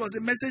 Maybe it was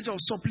a message of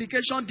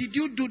supplication. Did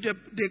you do the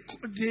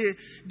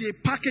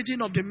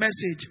packaging of the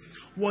message?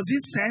 Was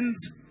it sent?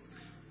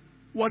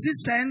 Was it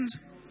sent?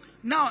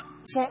 Now,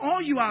 for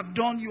all you have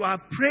done, you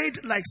have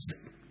prayed like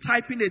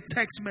typing a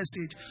text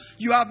message.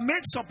 You have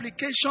made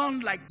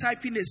supplication like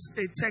typing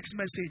a text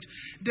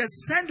message. The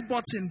send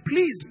button,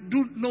 please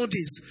do know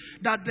this,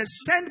 that the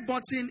send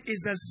button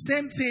is the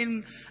same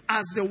thing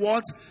as the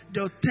what?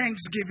 The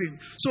thanksgiving.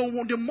 So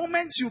the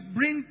moment you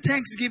bring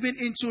thanksgiving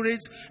into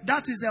it,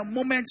 that is the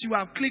moment you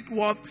have clicked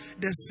what?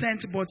 The send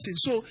button.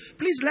 So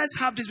please let's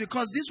have this,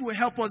 because this will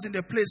help us in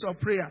the place of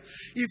prayer.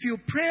 If you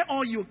pray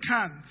all you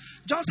can,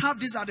 just have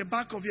this at the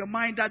back of your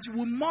mind, that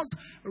you must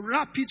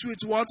wrap it with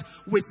what?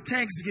 With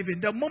thanksgiving.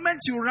 The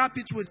moment you wrap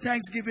it with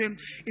thanksgiving,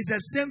 it's the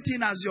same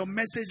thing as your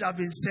message have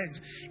been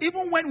sent.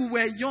 Even when we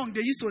were young,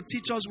 they used to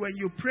teach us, when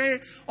you pray,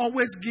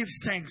 always give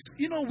thanks.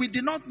 We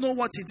did not know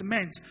what it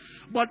meant.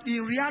 But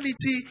in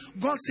reality,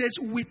 God says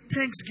with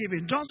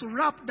thanksgiving. Just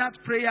wrap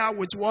that prayer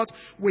with what?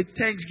 With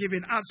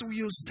thanksgiving. As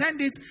you send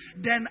it,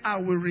 then I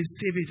will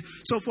receive it.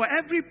 So for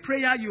every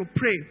prayer you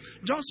pray,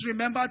 just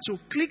remember to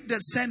click the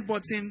send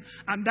button,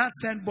 and that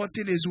send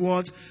button is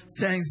what?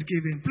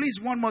 Thanksgiving. Please,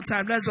 one more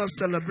time, let's just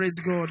celebrate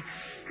God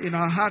in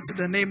our hearts.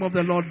 The name of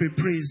the Lord be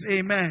praised.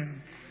 Amen.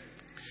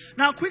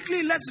 Now,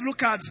 quickly, let's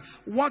look at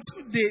what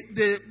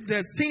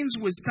the things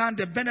we stand,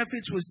 the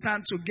benefits we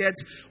stand to get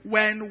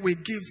when we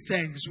give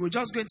thanks. We're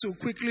just going to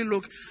quickly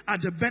look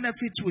at the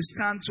benefits we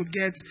stand to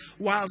get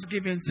whilst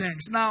giving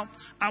thanks. Now,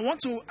 I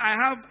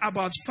have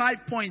about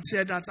 5 points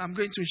here that I'm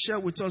going to share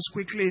with us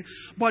quickly.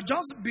 But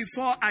just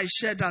before I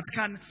share that,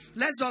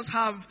 let's just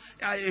have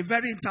a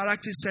very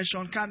interactive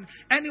session. Can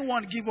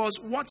anyone give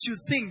us what you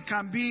think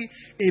can be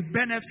a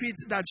benefit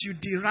that you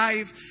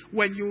derive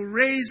when you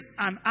raise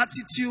an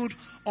attitude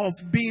of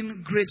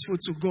being grateful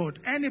to God?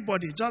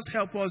 Anybody, just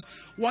help us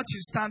what you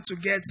stand to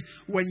get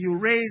when you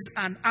raise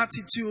an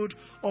attitude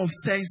of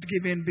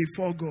thanksgiving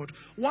before God.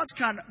 What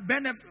can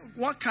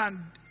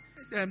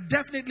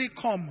definitely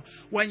come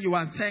when you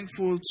are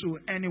thankful to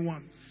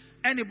anyone?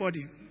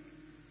 Anybody?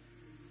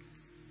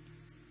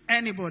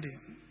 Anybody?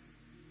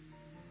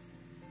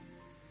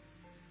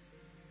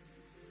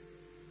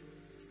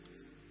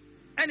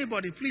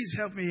 Anybody, please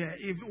help me here.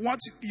 If what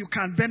you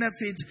can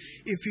benefit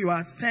if you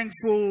are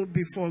thankful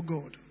before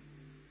God.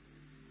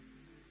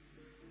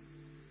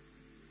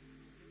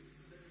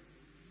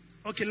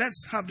 Okay,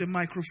 let's have the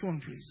microphone,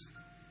 please.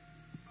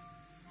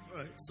 All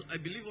right. So I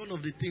believe one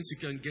of the things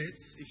you can get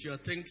if you are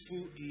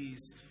thankful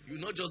is you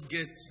not just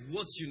get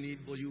what you need,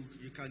 but you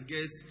can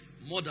get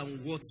more than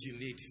what you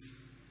need.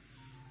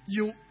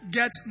 You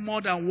get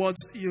more than what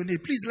you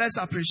need. Please, let's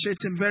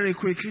appreciate him very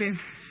quickly.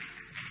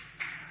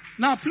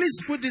 Now,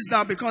 please put this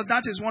down, because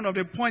that is one of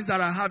the points that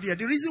I have here.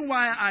 The reason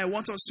why I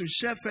want us to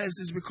share first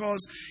is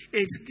because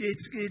it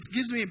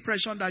gives me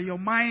impression that your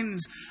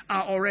minds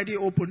are already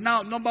open.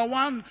 Now, number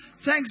one,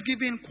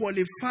 thanksgiving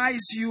qualifies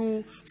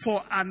you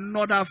for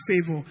another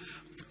favor.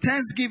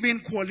 Thanksgiving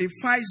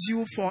qualifies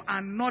you for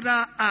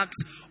another act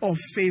of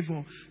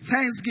favor.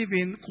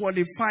 Thanksgiving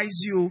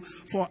qualifies you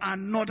for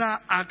another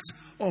act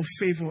of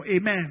favor.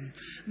 Amen.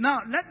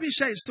 Now, let me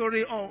share a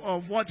story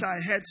of what I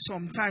heard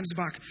some times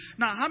back.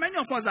 Now, how many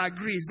of us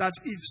agrees that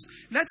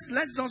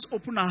let's just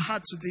open our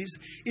heart to this.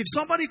 If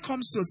somebody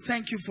comes to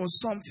thank you for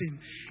something,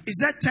 is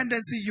there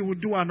tendency you will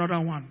do another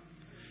one?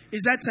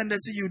 Is that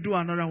tendency you do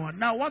another one?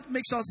 Now, what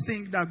makes us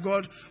think that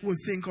God will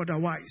think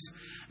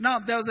otherwise? Now,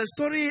 there's a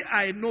story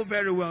I know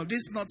very well. This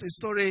is not a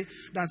story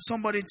that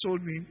somebody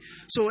told me.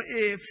 So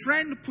a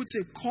friend put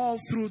a call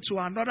through to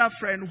another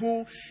friend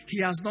who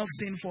he has not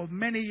seen for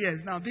many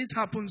years. Now, this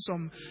happened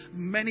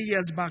many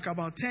years back,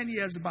 about 10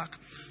 years back.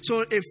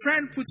 So a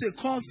friend put a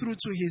call through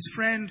to his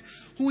friend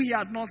who he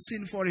had not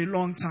seen for a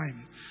long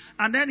time.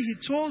 And then he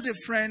told a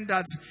friend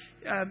that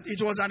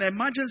it was an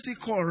emergency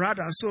call,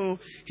 rather. So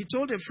he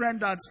told a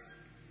friend that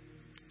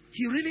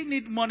he really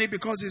need money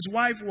because his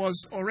wife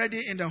was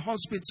already in the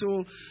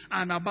hospital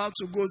and about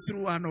to go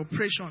through an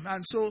operation.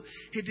 And so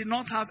he did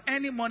not have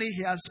any money.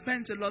 He has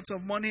spent a lot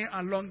of money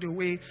along the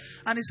way.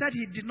 And he said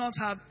he did not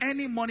have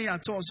any money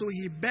at all. So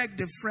he begged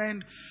the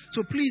friend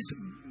to please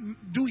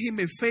do him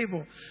a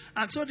favor.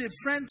 And so the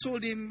friend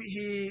told him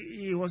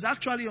he was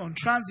actually on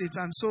transit.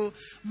 And so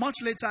much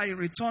later he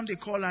returned the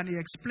call and he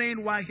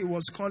explained why he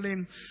was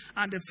calling.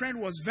 And the friend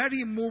was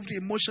very moved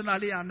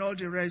emotionally and all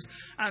the rest.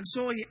 And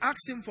so he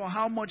asked him for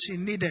how much he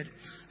needed.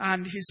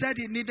 And he said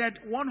he needed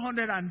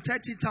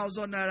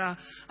 130,000 naira,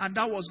 and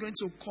that was going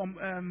to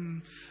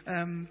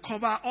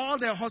cover all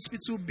the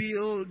hospital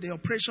bill, the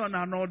operation,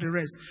 and all the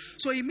rest.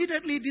 So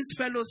immediately this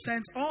fellow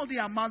sent all the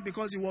amount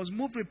because he was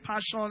moved with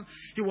passion.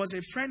 He was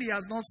a friend he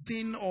has not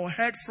seen or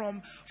heard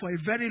from for a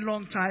very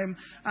long time.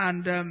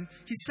 And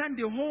he sent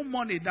the whole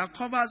money that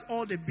covers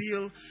all the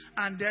bill.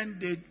 And then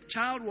the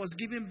child was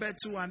given birth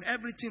to and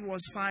everything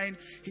was fine.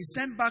 He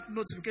sent back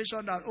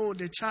notification that,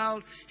 the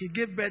child, he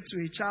gave birth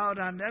to a child,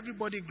 and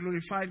everybody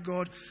glorified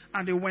God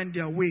and they went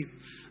their way.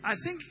 I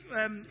think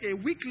a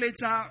week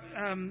later,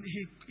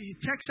 he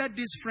texted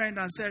this friend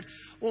and said,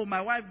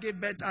 my wife gave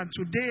birth, and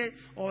today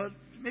or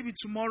maybe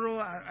tomorrow,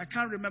 I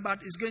can't remember,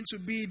 it's going to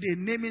be the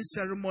naming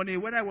ceremony.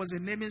 Whether it was a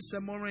naming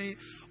ceremony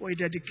or a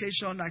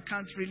dedication, I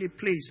can't really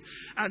place.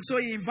 And so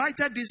he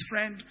invited this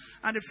friend,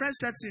 and the friend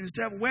said to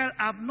himself, well,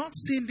 I've not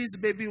seen this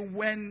baby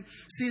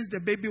since the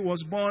baby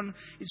was born.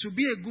 It will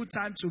be a good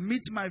time to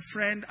meet my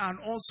friend and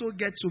also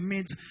get to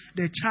meet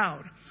the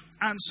child.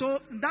 And so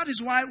that is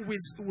why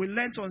we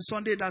learned on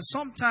Sunday that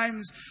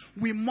sometimes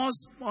we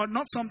must, or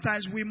not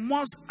sometimes, we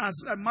must,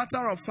 as a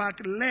matter of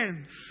fact,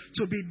 learn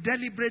to be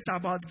deliberate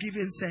about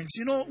giving thanks.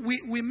 You know,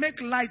 we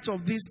make light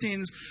of these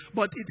things,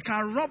 but it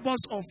can rob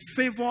us of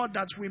favor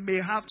that we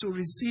may have to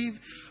receive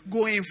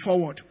going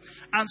forward.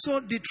 And so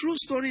the true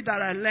story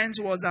that I learned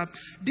was that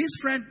this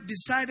friend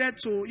decided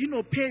to,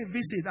 pay a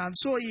visit. And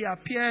so he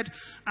appeared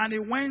and he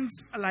went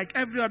like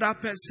every other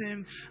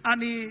person,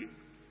 and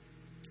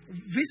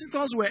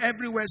visitors were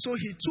everywhere, so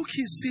he took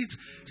his seat,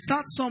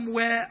 sat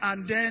somewhere,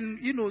 and then,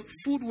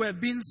 food were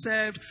being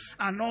served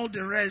and all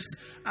the rest.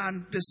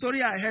 And the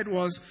story I heard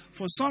was,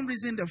 for some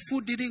reason, the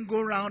food didn't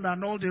go around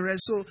and all the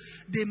rest. So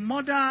the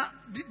mother,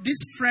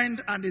 this friend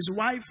and his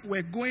wife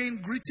were going,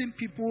 greeting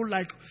people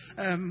like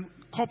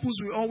couples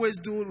we always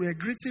do. We're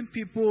greeting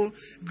people,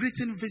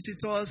 greeting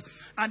visitors.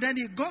 And then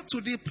he got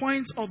to the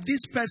point of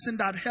this person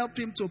that helped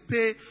him to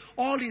pay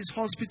all his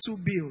hospital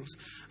bills.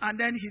 And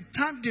then he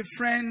thanked the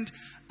friend.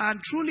 And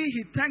truly,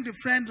 he thanked the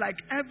friend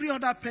like every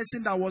other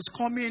person that was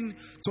coming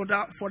for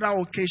that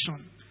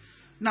occasion.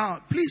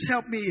 Now, please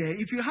help me here.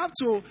 If you have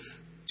to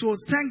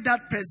thank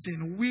that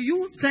person, will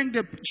you thank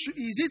is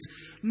it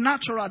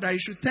natural that you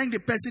should thank the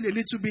person a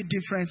little bit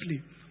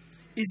differently?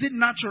 Is it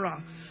natural?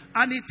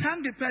 And he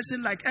thanked the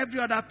person like every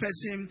other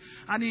person,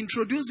 and he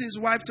introduced his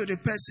wife to the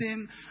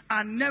person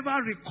and never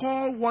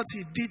recalled what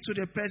he did to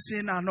the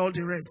person and all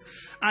the rest.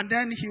 And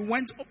then he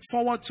went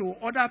forward to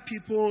other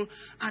people,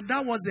 and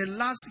that was the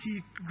last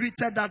he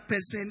greeted that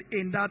person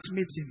in that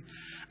meeting.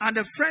 And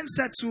the friend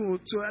said to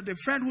the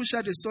friend who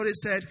shared the story,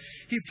 said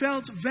he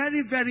felt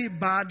very, very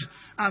bad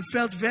and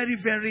felt very,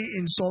 very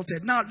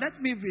insulted. Now, let's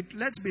be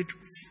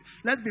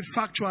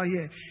factual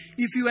here.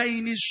 If you are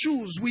in his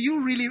shoes, will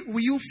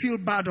you feel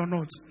bad or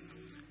not?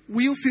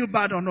 Will you feel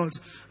bad or not?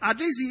 At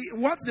least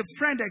what the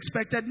friend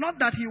expected, not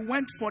that he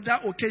went for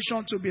that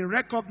occasion to be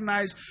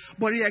recognized,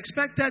 but he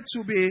expected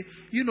to be,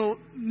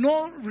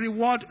 no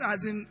reward,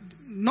 as in,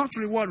 not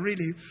reward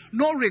really,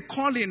 no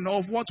recalling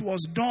of what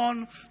was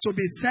done, to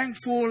be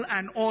thankful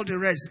and all the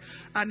rest.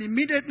 And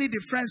immediately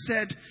the friend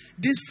said,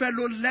 this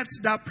fellow left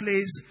that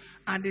place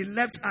and he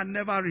left and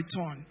never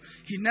returned.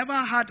 He never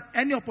had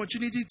any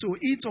opportunity to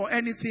eat or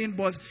anything,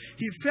 but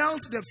he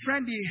felt the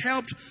friend he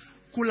helped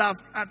could have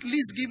at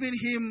least given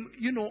him,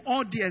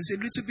 audience a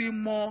little bit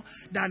more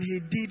than he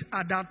did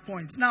at that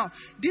point. Now,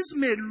 this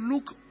may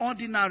look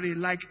ordinary,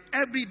 like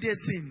everyday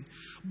thing,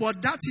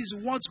 but that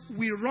is what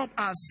we rob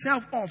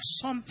ourselves of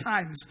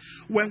sometimes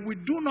when we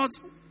do not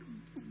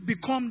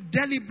become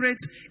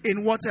deliberate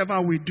in whatever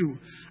we do.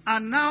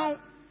 And now,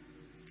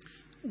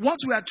 what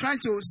we are trying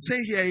to say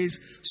here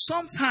is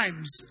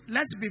sometimes,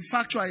 let's be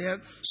factual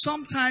here,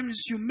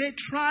 sometimes you may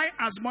try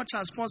as much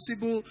as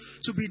possible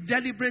to be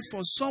deliberate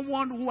for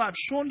someone who have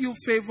shown you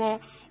favor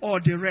or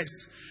the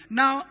rest.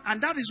 Now,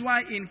 and that is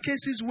why in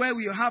cases where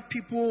we have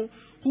people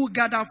who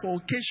gather for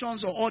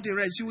occasions or all the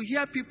rest, you will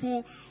hear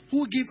people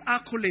who give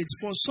accolades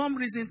for some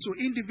reason to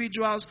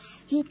individuals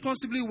who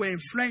possibly were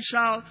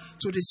influential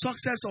to the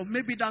success of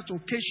maybe that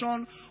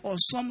occasion or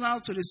somehow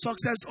to the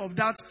success of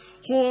that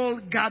whole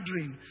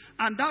gathering.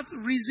 And that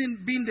reason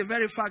being the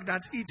very fact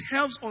that it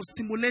helps or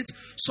stimulates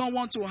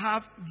someone to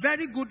have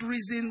very good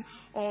reason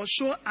or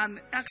show an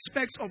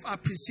aspect of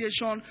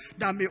appreciation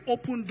that may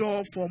open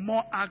door for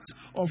more acts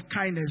of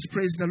kindness.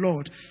 Praise the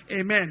Lord.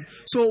 Amen.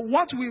 So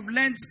what we've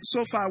learned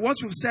so far, what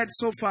we've said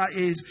so far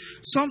is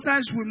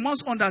sometimes we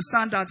must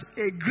understand that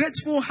a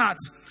grateful heart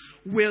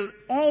will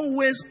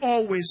always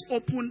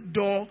open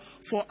door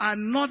for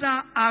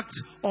another act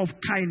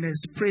of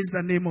kindness. Praise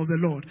the name of the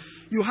Lord.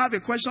 You have a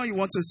question, you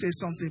want to say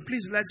something.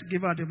 Please, let's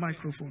give her the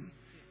microphone.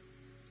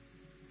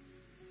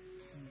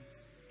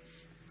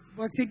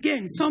 But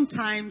again,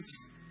 sometimes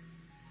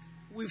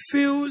we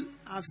feel,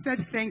 I've said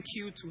thank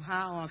you to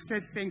her or I've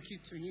said thank you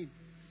to him.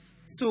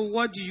 So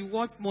what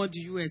more do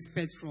you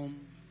expect from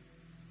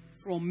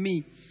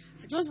me?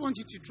 I just want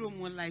you to throw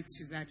more light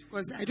to that,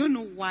 because I don't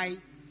know why.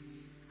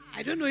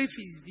 I don't know if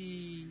it's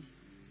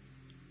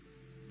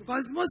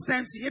because most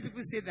times you hear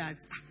people say that,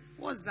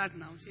 what's that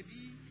now?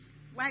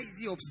 Why is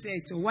he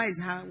upset? Or why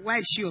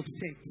is she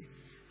upset?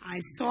 I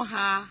saw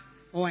her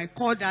or I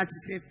called her to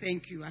say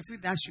thank you. I feel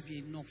that should be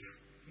enough.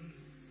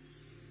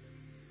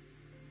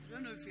 I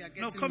don't know if you are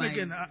getting come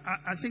again.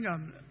 I think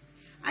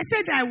I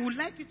said I would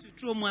like you to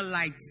throw more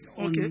light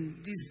on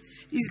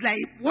this. It's like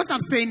what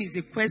I'm saying is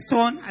a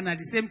question, and at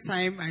the same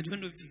time, I don't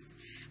know if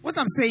it's... What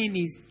I'm saying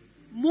is,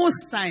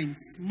 most times,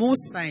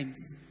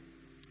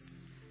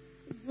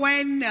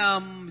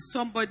 when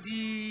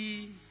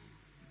somebody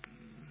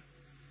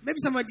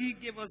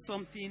gave us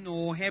something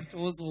or helped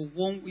us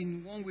or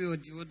in one way or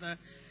the other,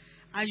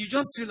 and you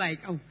just feel like,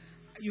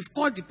 you've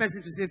called the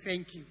person to say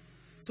thank you.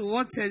 So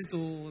what else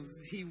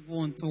does he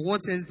want, or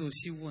what else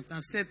does she want?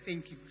 I've said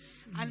thank you.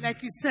 And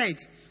like you said,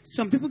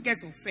 some people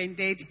get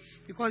offended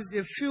because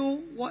they feel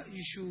what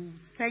you should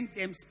thank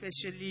them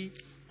specially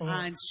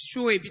and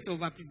show a bit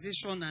of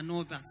appreciation and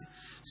all that.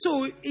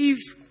 So if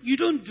you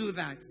don't do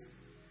that,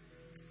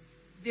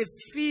 they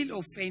feel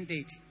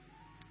offended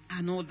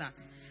and all that.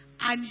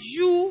 And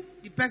you,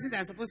 the person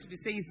that's supposed to be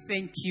saying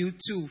thank you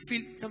to,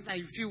 sometimes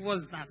you feel,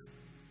 what's that?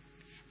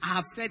 I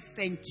have said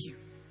thank you.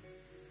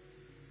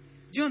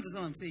 Do you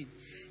understand what I'm saying?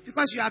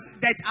 Because you have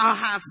that I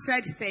have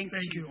said thank you.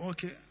 Thank you.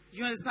 Okay.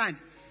 You understand?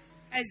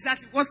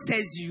 Exactly. What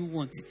else do you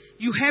want?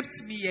 You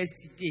helped me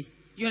yesterday.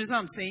 You understand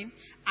what I'm saying?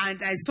 And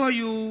I saw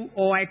you,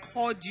 or I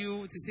called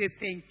you to say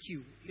thank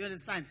you. You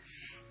understand?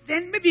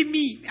 Then maybe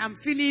me, I'm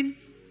feeling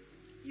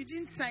you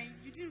didn't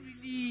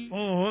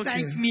really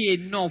thank me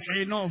enough.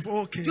 Enough.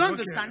 Okay. Do you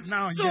understand?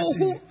 Now so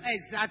who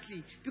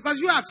exactly?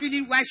 Because you are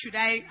feeling, why should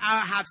I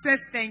have said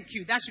thank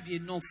you? That should be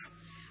enough.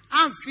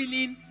 I'm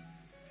feeling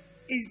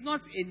it's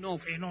not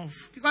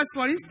enough. Because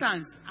for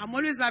instance, I'm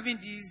always having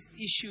these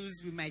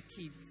issues with my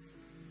kids.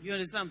 You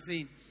understand what I'm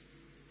saying?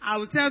 I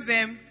will tell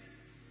them,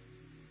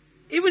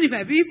 even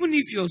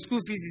if your school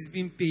fees is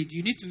being paid,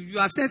 you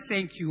have said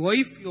thank you. Or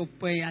if your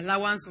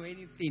allowance or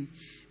anything,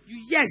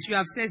 you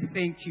have said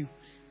thank you.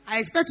 I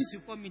expect you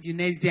to call me the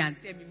next day and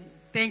tell me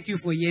thank you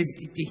for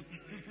yesterday.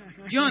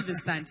 Do you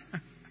understand?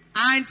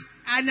 And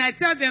I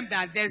tell them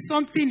that there's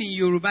something in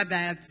Yoruba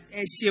that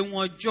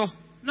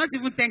not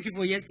even thank you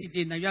for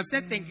yesterday. Now you have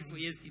said thank you for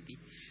yesterday.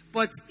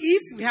 But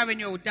if we have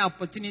any other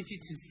opportunity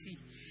to see,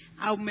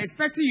 I'm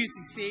expecting you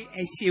to say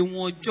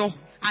Eshewojo,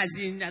 as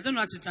in, I don't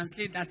know how to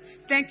translate that.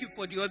 Thank you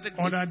for the other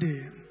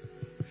day.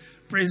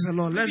 Praise the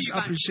Lord. Let's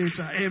appreciate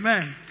her.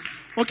 Amen.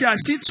 Okay, I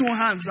see 2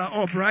 hands are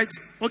up, right?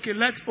 Okay,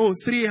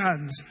 3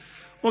 hands.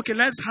 Okay,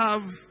 let's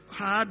have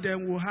her,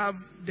 then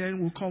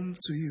we'll come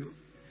to you.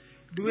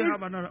 Do we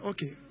have another?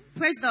 Okay.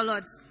 Praise the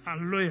Lord.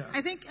 Hallelujah.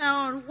 I think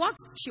what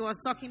she was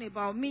talking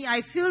about,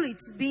 I feel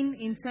it's being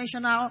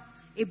intentional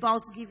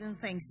about giving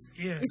thanks.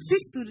 Yes. It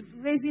speaks to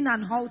raising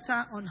an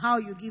altar on how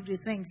you give the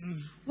thanks.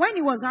 When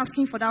he was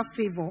asking for that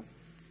favor,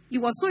 he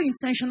was so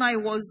intentional, he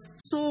was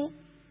so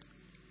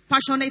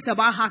passionate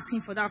about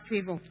asking for that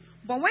favor.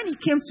 But when he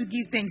came to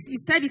give thanks, he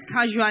said it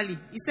casually.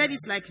 He said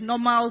it's like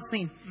normal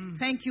thing.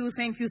 Thank you,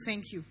 thank you,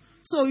 thank you.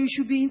 So you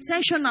should be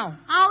intentional.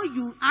 How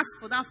you ask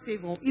for that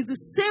favor is the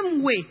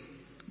same way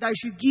that you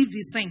should give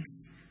the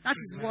thanks. That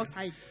is what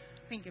I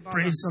think about.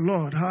 Praise the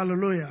Lord.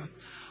 Hallelujah.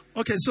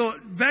 Okay, so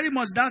very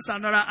much that's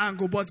another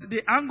angle. But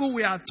the angle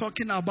we are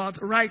talking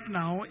about right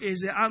now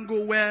is the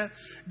angle where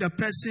the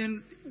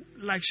person,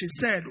 like she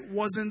said,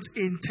 wasn't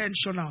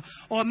intentional.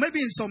 Or maybe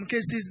in some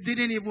cases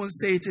didn't even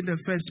say it in the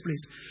first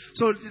place.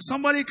 So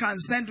somebody can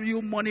send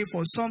you money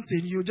for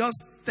something. You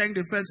just thank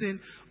the person,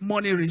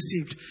 money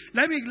received.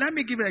 Let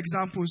me give an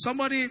example.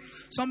 Somebody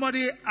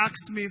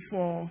asked me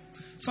for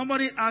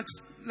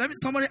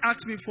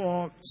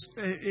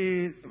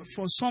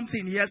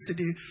something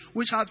yesterday,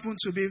 which happened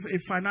to be a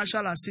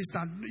financial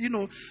assistant,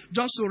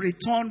 just to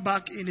return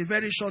back in a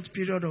very short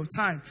period of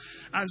time.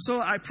 And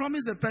so I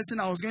promised the person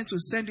I was going to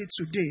send it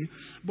today,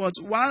 but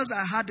whilst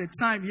I had the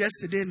time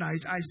yesterday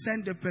night, I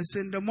sent the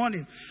person the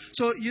money.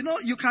 So,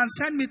 you can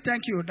send me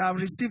thank you that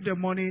I've received the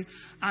money,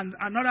 and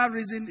another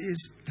reason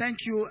is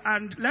thank you.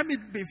 And let me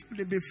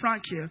be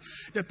frank here.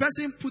 The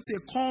person puts a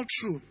call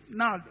through.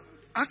 Now,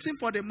 asking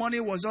for the money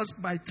was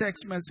just by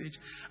text message.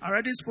 I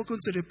already spoken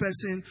to the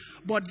person.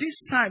 But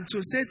this time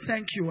to say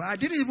thank you, I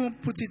didn't even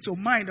put it to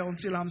mind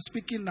until I'm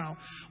speaking now,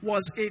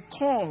 was a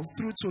call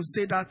through to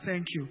say that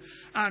thank you.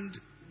 And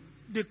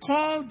the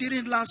call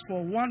didn't last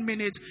for 1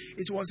 minute.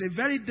 It was a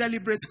very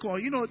deliberate call.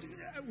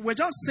 We're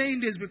just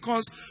saying this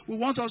because we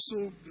want us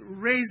to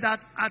raise that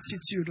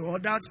attitude or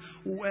that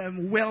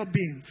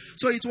well-being.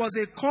 So it was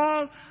a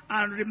call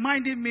and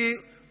reminding me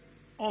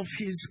of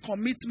his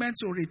commitment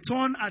to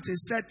return at a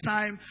set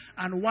time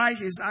and why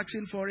he's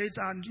asking for it.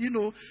 And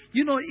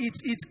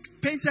it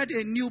painted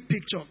a new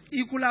picture.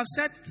 He could have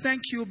said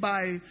thank you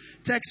by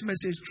text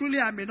message. Truly,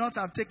 I may not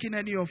have taken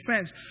any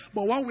offense.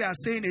 But what we are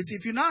saying is,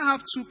 if you now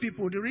have 2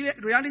 people, the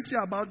reality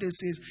about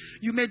this is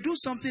you may do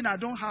something I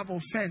don't have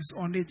offense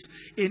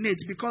in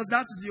it, because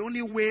that is the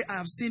only way I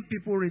have seen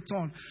people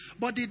return.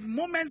 But the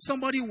moment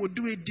somebody would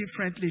do it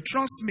differently,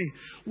 trust me,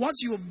 what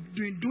you've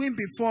been doing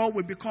before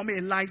will become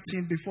a light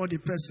thing before the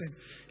person.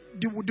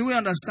 Do we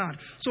understand?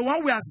 So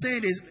what we are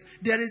saying is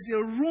there is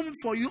a room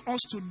for us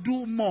to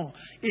do more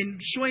in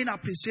showing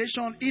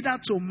appreciation either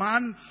to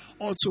man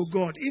or to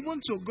God.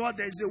 Even to God,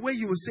 there is a way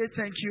you will say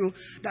thank you,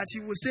 that he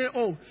will say,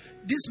 oh,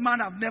 this man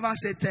have never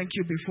said thank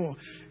you before.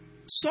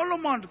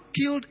 Solomon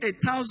killed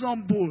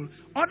 1,000 bulls.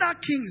 Other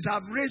kings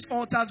have raised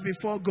altars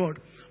before God.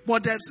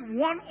 But there's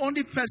only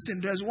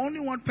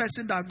one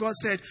person that God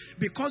said,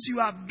 because you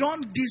have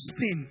done this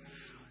thing.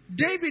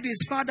 David,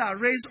 his father,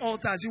 raised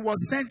altars. He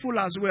was thankful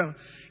as well.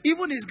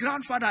 Even his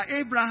grandfather,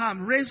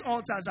 Abraham, raised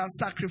altars and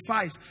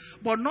sacrificed.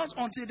 But not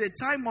until the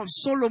time of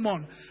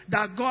Solomon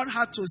that God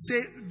had to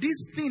say,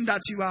 this thing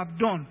that you have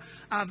done,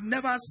 I've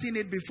never seen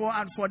it before.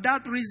 And for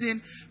that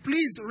reason,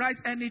 please write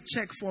any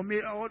check for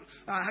me, or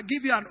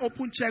give you an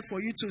open check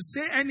for you to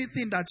say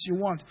anything that you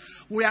want.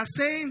 We are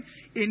saying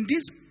in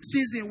this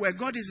season where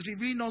God is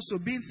revealing us to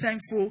being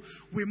thankful,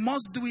 we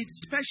must do it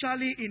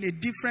specially in a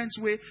different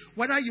way.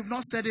 Whether you've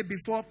not said it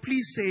before,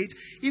 please say it.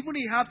 Even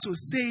if you have to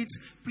say it,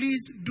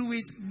 please do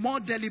it more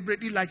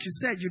deliberately. Like you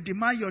said, you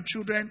demand your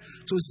children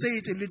to say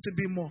it a little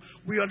bit more.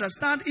 We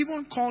understand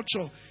even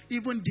culture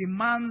even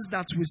demands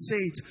that we say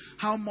it.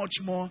 How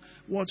much more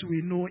what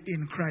we know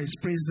in Christ.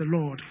 Praise the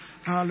Lord.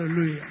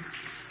 Hallelujah.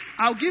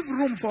 I'll give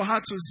room for her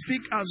to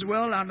speak as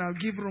well, and I'll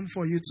give room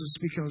for you to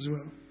speak as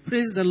well.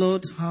 Praise the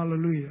Lord.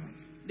 Hallelujah.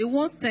 The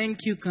word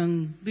thank you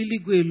can really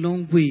go a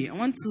long way. I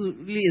want to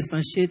really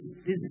expatiate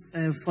this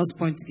first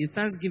point to give.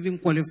 Thanksgiving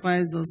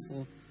qualifies us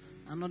for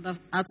another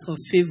act of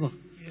favor.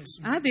 Yes.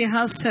 I had a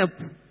house help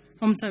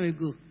some time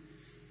ago.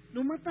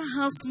 No matter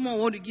how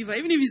small what you give her,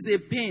 even if it's a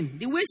pain,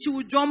 the way she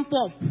will jump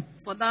up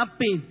for that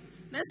pain.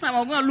 Next time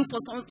I'm going to look for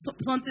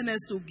something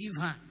else to give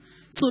her.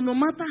 So no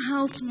matter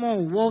how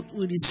small what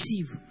we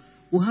receive,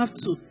 we have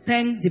to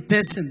thank the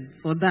person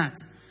for that.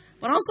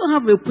 But I also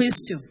have a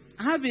question.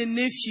 I have a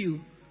nephew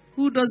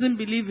who doesn't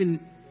believe in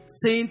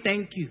saying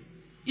thank you.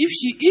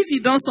 If he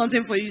does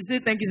something for you, you say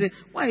thank you. Say,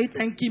 why are you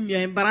thanking me?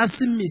 You're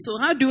embarrassing me. So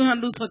how do you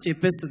handle such a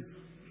person?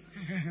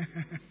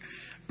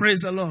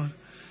 Praise the Lord.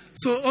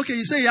 So, okay,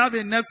 you say you have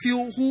a nephew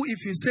who,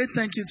 if you say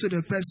thank you to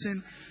the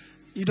person,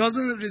 he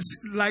doesn't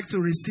like to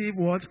receive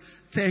what?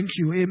 Thank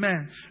you.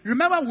 Amen.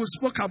 Remember we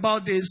spoke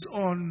about this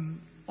on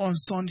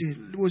Sunday.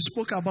 We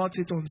spoke about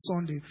it on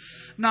Sunday.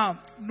 Now,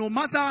 no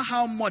matter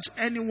how much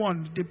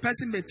the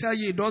person may tell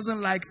you he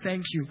doesn't like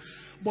thank you,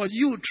 but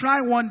you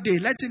try one day,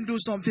 let him do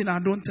something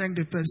and don't thank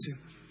the person.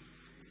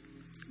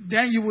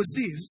 Then you will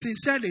see,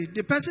 sincerely,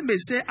 the person may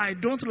say, I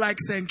don't like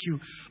thank you.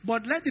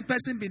 But let the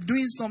person be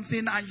doing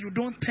something and you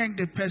don't thank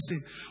the person.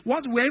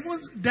 What we even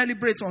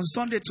deliberate on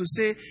Sunday to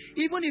say,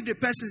 even if the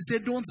person say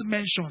don't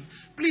mention,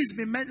 please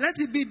let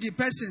it be the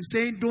person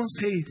saying don't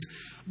say it.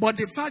 But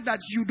the fact that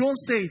you don't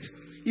say it,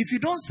 if you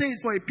don't say it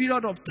for a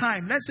period of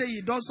time, let's say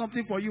he does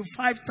something for you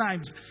 5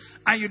 times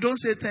and you don't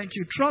say thank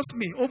you, trust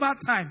me, over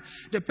time,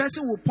 the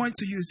person will point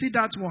to you. See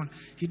that one?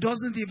 He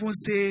doesn't even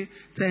say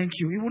thank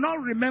you. He will not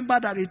remember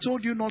that he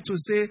told you not to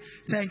say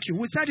thank you.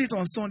 We said it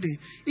on Sunday.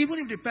 Even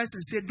if the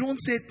person say don't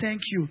say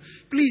thank you,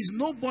 please,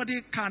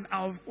 nobody can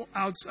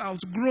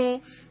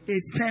outgrow a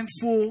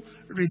thankful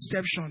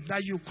reception.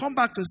 That you come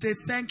back to say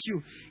thank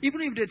you. Even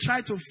if they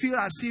try to feel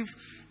as if,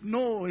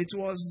 no,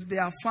 they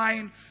are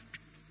fine.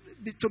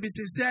 To be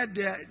sincere,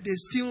 they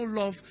still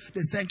love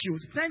the thank you.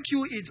 Thank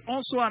you is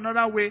also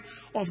another way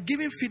of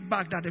giving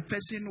feedback that the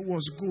person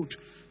was good.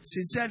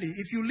 Sincerely,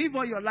 if you live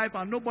all your life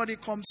and nobody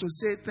comes to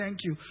say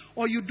thank you,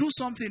 or you do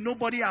something,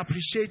 nobody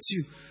appreciates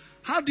you,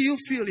 how do you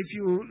feel if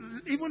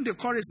even the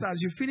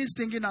choristers, you finish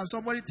singing and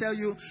somebody tell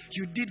you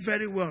you did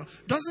very well?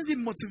 Doesn't it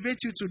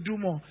motivate you to do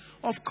more?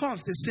 Of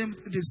course, the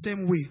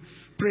same way.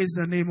 Praise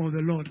the name of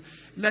the Lord.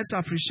 Let's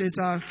appreciate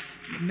her.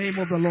 The name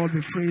of the Lord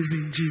be praised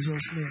in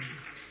Jesus' name.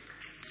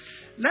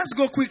 Let's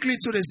go quickly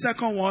to the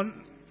second one.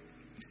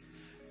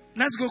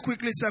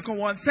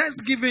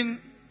 Thanksgiving.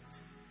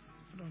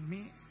 Hold on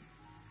me.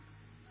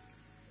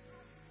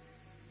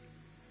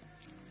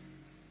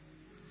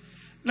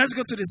 Let's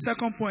go to the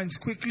second point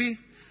quickly.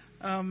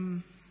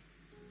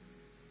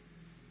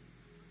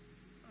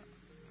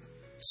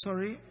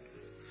 Sorry.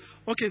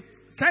 Okay.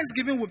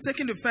 Thanksgiving, we've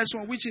taken the first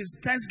one, which is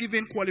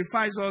Thanksgiving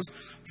qualifies us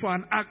for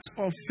an act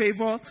of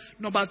favor.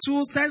 Number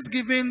 2,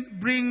 Thanksgiving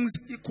brings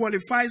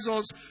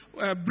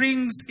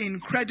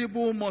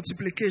incredible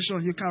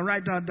multiplication. You can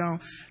write that down.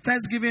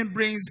 Thanksgiving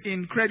brings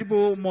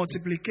incredible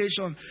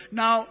multiplication.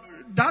 Now,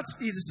 that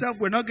itself,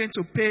 we're not going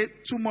to pay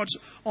too much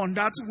on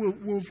that.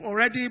 We've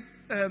already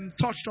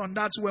touched on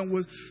that when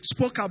we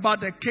spoke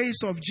about the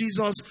case of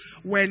Jesus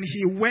when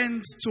he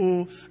went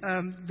to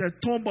the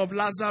tomb of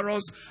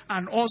Lazarus,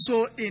 and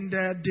also in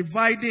the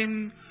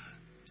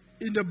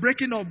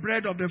breaking of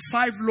bread of the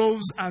 5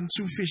 loaves and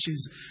 2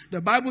 fishes.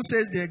 The Bible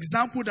says the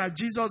example that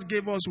Jesus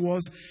gave us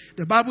was,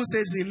 the Bible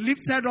says he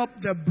lifted up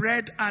the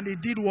bread and he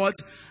did what?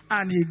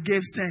 And he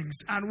gave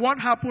thanks. And what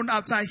happened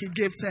after he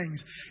gave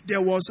thanks?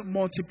 There was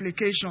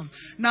multiplication.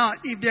 Now,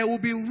 if there will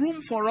be room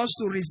for us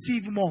to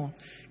receive more,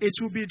 it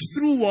will be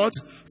through what?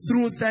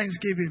 Through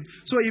thanksgiving.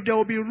 So if there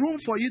will be room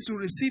for you to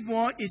receive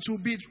more, it will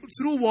be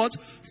through what?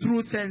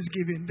 Through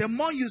thanksgiving. The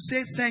more you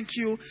say thank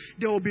you,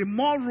 there will be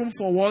more room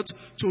for what?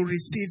 To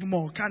receive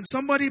more. Can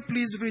somebody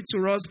please read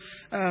to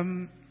us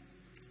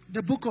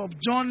the book of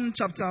John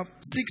chapter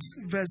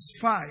 6 verse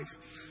 5.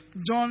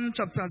 John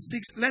chapter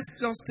 6. Let's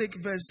just take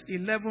verse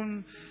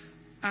 11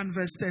 and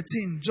verse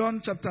 13.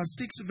 John chapter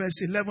 6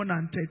 verse 11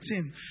 and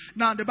 13.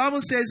 Now the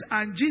Bible says,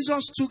 and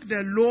Jesus took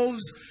the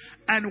loaves,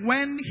 and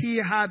when he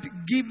had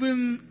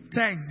given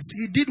thanks.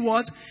 He did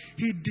what?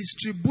 He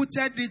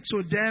distributed it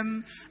to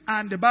them.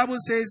 And the Bible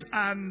says,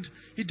 and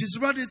he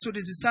distributed it to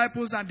the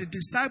disciples, and the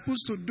disciples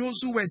to those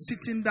who were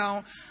sitting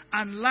down,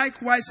 and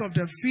likewise of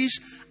the fish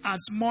as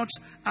much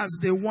as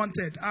they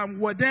wanted. And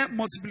were there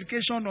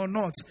multiplication or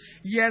not?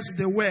 Yes,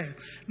 they were.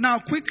 Now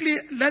quickly,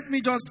 let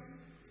me just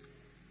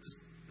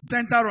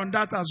center on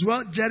that as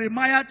well.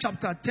 Jeremiah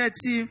chapter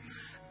 30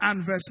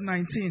 and verse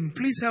 19.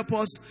 Please help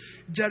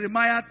us.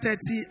 Jeremiah 30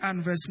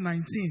 and verse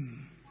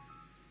 19.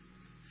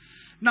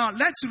 Now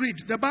let's read.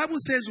 The Bible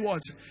says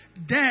what?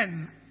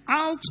 Then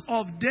out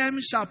of them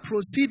shall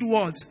proceed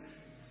what?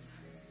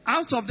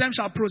 Out of them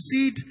shall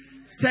proceed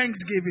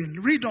thanksgiving.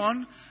 Read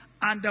on.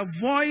 And the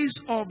voice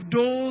of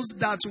those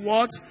that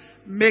what?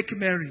 Make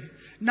merry.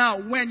 Now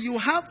when you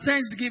have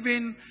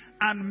thanksgiving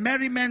and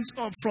merriment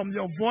from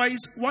your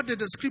voice, what did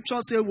the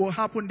scripture say will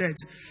happen then?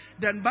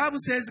 Then Bible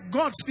says,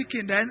 God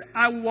speaking then,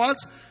 I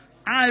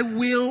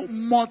will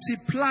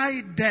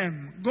multiply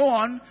them. Go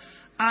on.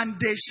 And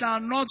they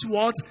shall not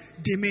what?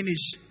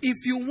 Diminish.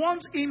 If you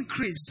want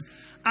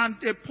increase and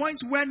a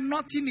point where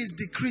nothing is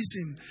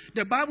decreasing,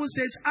 the Bible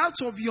says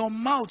out of your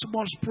mouth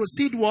must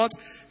proceed what?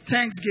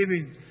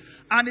 Thanksgiving.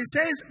 And it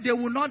says they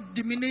will not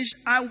diminish.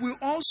 I will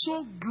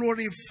also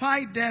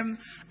glorify them,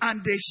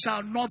 and they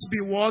shall not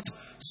be what?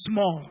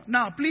 Small.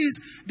 Now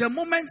please, the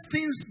moment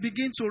things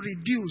begin to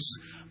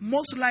reduce,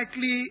 most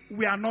likely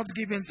we are not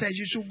giving thanks.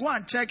 You should go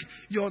and check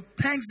your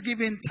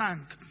Thanksgiving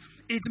tank.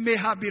 It may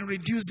have been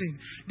reducing.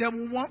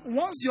 Then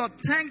once your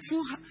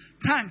thankful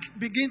tank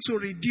begin to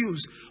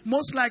reduce,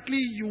 most likely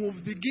you will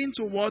begin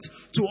to what?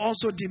 To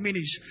also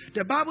diminish.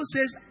 The Bible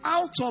says,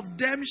 out of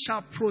them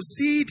shall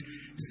proceed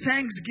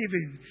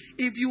thanksgiving.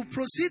 If you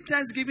proceed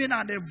thanksgiving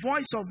and a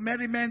voice of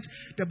merriment,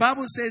 the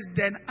Bible says,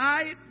 then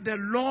I, the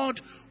Lord,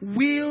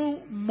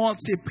 will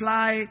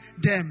multiply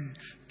them.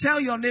 Tell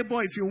your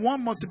neighbor, if you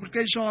want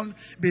multiplication,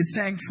 be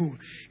thankful.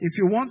 If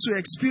you want to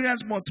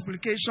experience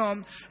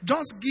multiplication,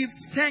 just give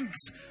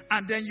thanks,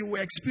 and then you will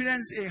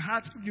experience a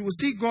heart. You will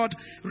see God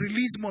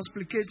release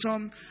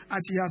multiplication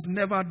as He has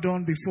never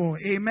done before.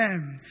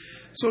 Amen.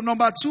 So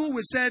number 2,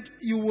 we said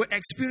you will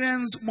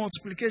experience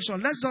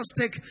multiplication. Let's just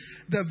take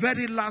the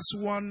very last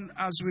one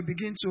as we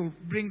begin to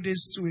bring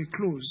this to a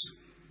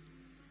close.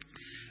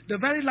 The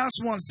very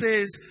last one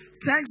says,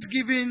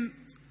 thanksgiving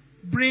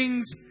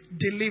brings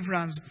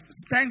deliverance.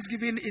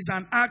 Thanksgiving is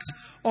an act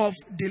of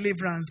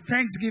deliverance.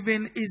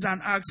 Thanksgiving is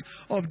an act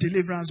of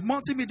deliverance.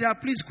 Multimedia,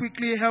 please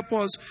quickly help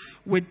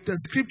us with the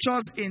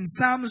scriptures in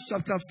Psalms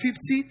chapter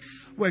 50.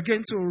 We're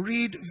going to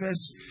read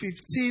verse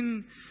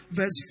 15,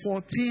 verse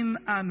 14,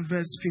 and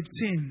verse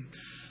 15.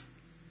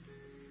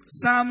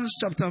 Psalms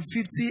chapter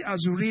 50,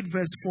 as we read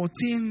verse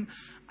 14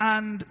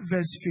 and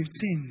verse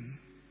 15.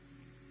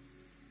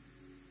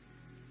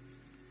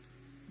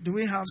 Do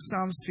we have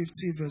Psalms 50,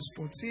 verse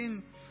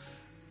 14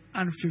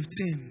 and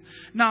 15?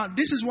 Now,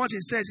 this is what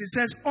it says. It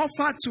says,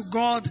 offer to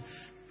God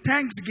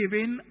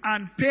thanksgiving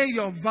and pay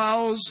your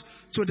vows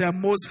to the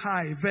Most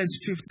High. Verse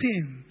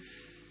 15.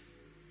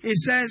 It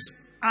says,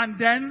 and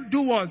then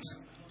do what?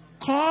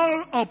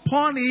 Call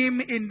upon Him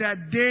in the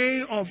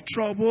day of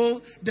trouble.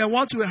 Then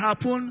what will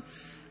happen?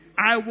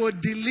 I will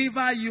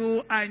deliver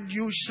you and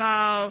you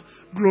shall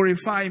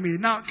glorify me.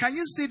 Now, can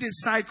you see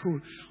this cycle?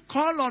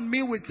 Call on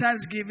me with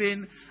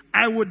thanksgiving,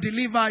 I will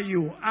deliver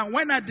you. And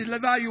when I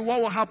deliver you, what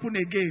will happen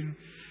again?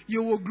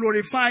 You will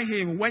glorify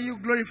Him. When you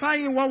glorify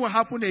Him, what will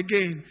happen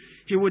again?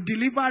 He will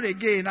deliver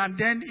again. And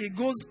then it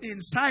goes in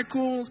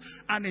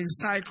cycles and in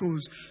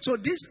cycles. So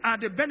these are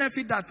the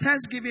benefits that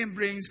thanksgiving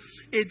brings.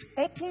 It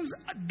opens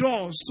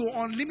doors to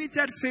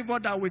unlimited favor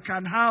that we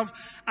can have.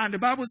 And the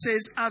Bible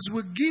says, as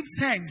we give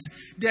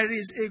thanks, there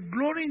is a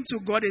glory to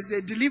God, is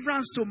a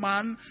deliverance to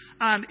man,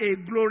 and a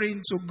glory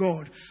to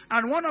God.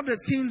 And one of the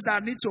things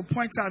that I need to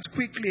point out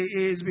quickly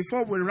is,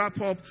 before we wrap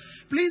up,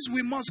 please,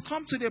 we must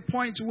come to the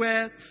point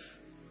where,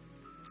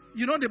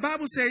 you know, the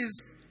Bible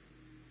says,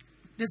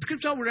 the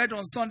scripture we read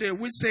on Sunday,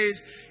 which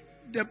says,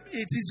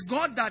 it is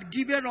God that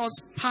giveth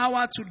us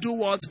power to do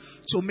what?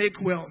 To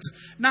make wealth.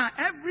 Now,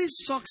 every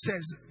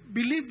success,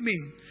 believe me,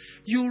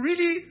 you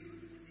really,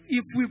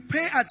 if we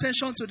pay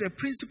attention to the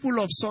principle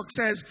of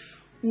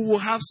success, we will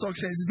have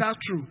success. Is that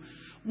true?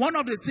 One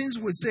of the things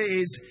we say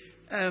is,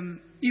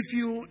 if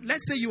you,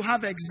 let's say you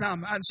have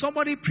exam and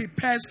somebody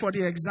prepares for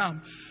the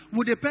exam,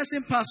 would the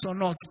person pass or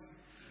not?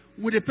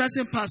 Would the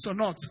person pass or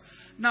not?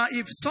 Now,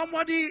 if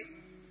somebody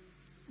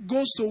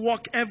goes to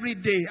work every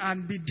day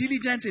and be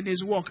diligent in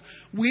his work,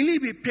 will he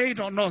be paid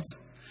or not?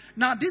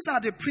 Now, these are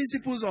the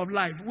principles of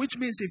life, which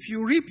means if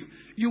you reap,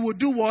 you will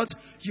do what?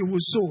 You will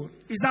sow.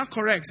 Is that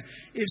correct?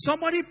 If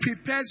somebody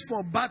prepares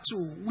for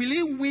battle, will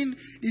he win?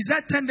 Is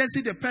that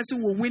tendency the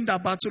person will win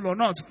that battle or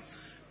not?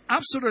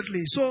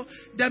 Absolutely. So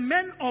the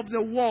men of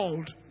the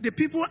world, the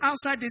people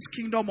outside this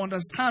kingdom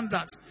understand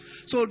that.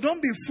 So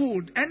don't be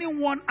fooled.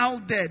 Anyone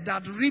out there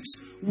that reaps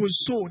will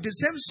sow. The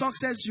same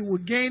success you will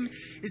gain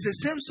is the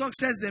same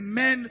success the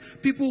men,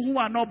 people who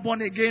are not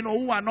born again or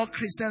who are not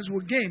Christians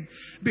will gain.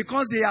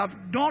 Because they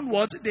have done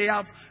what? They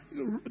have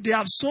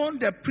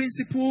the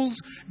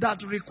principles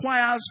that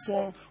requires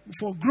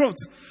for growth.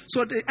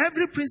 So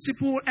every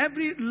principle,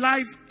 every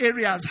life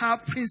areas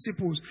have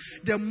principles.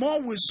 The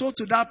more we sow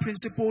to that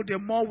principle, the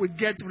more we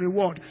get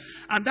reward.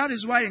 And that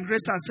is why in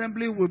Grace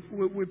Assembly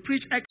we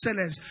preach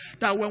excellence.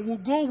 That when we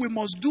go, we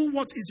must do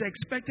what is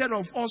expected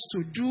of us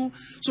to do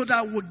so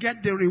that we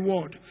get the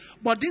reward.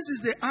 But this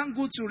is the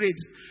angle to it,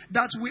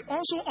 that we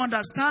also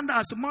understand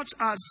as much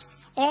as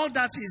all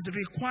that is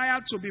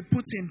required to be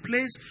put in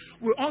place,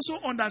 we also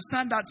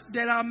understand that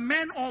there are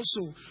men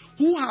also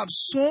who have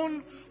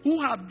sown, who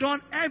have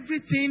done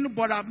everything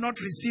but have not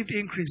received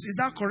increase. Is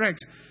that correct?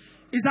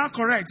 Is that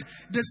correct?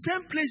 The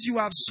same place you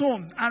have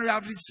sown and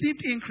have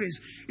received increase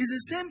is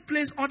the same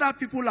place other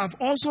people have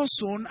also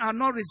sown and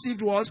not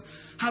received what?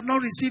 Have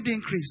not received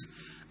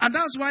increase. And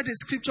that's why the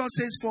scripture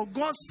says, for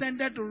God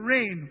sendeth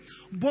rain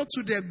both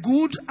to the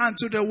good and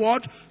to the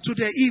what? To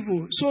the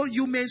evil. So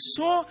you may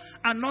sow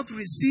and not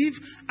receive,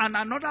 and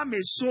another may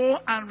sow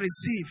and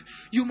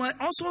receive. You may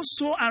also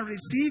sow and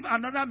receive,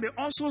 another may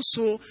also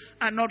sow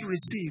and not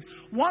receive.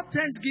 What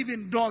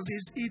Thanksgiving does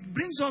is it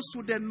brings us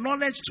to the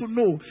knowledge to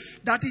know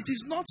that it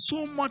is not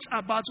so much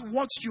about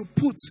what you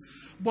put,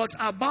 but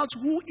about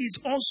who is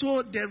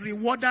also the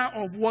rewarder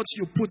of what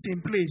you put in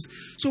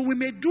place. So we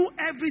may do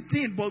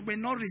everything, but may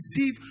not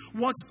receive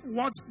what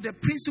the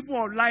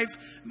principle of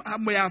life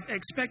may have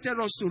expected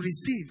us to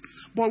receive.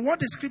 But what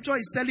the scripture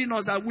is telling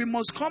us, that we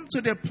must come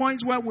to the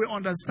point where we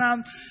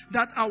understand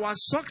that our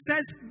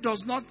success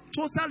does not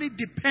totally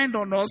depend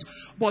on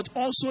us, but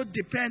also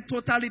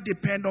totally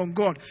depend on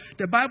God.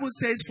 The Bible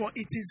says, for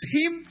it is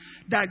him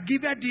that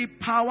giveth thee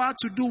power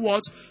to do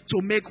what?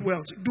 To make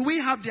wealth. Do we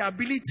have the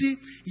ability?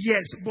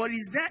 Yes. But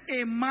is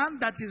there a man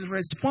that is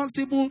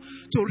responsible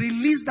to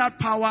release that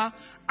power?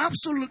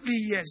 Absolutely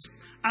yes.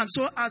 And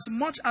so as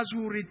much as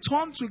we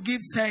return to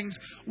give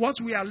thanks, what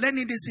we are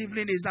learning this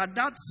evening is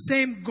that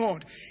same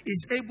God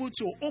is able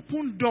to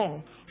open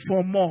door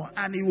for more.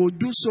 And he will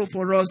do so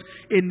for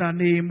us in the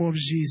name of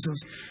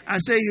Jesus. I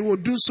say he will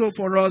do so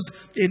for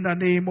us in the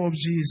name of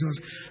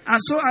Jesus. And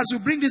so as we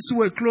bring this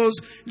to a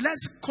close,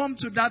 let's come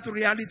to that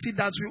reality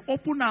that we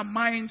open our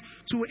mind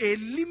to a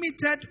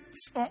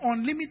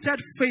unlimited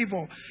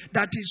favor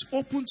that is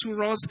open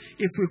to us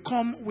if we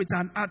come with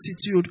an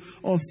attitude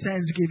of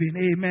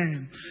thanksgiving.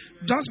 Amen.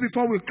 Just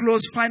before we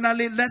close,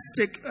 finally, let's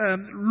take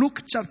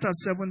Luke chapter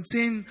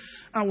 17,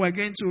 and we're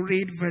going to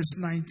read verse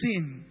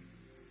 19.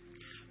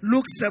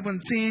 Luke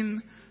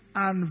 17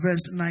 and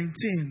verse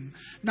 19.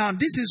 Now,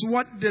 this is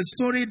what the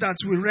story that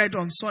we read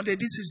on Sunday.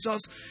 This is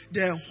just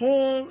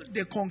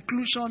the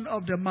conclusion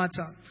of the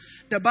matter.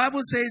 The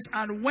Bible says,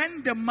 and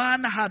when the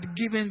man had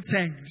given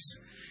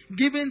thanks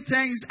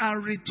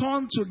and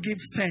returned to give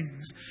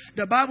thanks,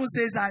 the Bible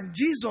says, and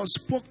Jesus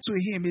spoke to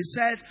him. He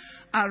said,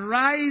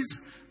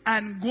 arise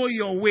and go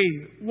your way.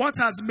 What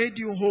has made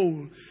you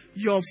whole?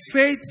 Your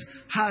faith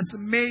has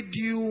made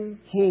you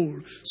whole.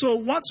 So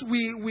what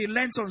we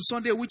learned on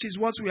Sunday, which is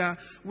what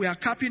we are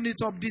capping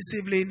it up this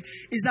evening,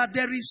 is that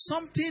there is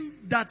something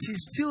that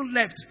is still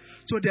left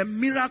to the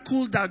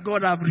miracle that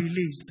God have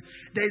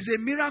released. There is a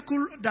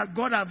miracle that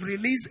God have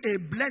released, a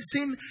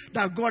blessing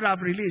that God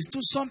have released. To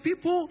some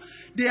people,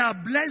 they are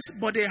blessed,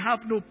 but they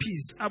have no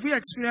peace. Have you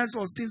experienced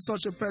or seen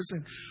such a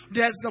person?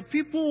 There's the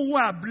people who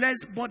are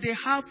blessed, but they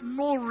have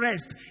no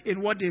rest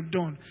in what they've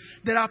done.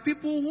 There are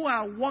people who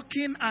are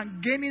working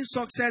and gaining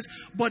success,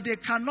 but they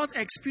cannot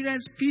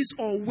experience peace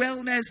or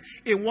wellness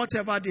in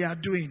whatever they are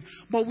doing.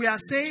 But we are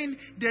saying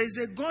there is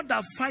a God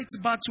that fights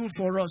battle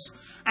for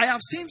us. I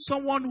have seen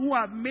someone who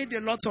have made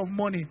a lot of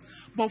money,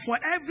 but for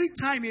every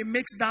time he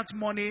makes that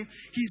money,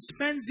 he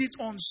spends it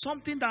on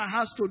something that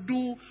has to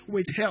do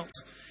with health.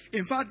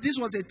 In fact, this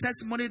was a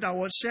testimony that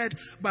was shared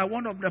by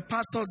one of the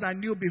pastors I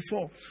knew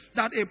before,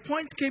 that a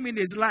point came in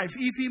his life.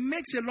 If he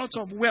makes a lot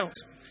of wealth,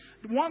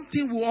 one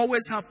thing will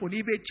always happen.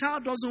 If a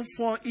child doesn't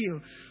fall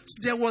ill,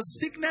 there was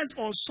sickness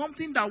or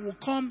something that will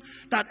come,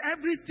 that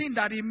everything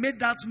that he made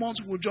that month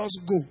will just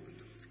go.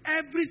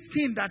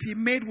 Everything that he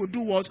made would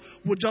do what?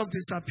 Would just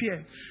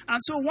disappear. And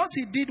so what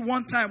he did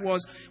one time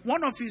was,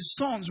 one of his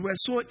sons were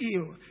so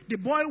ill. The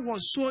boy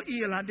was so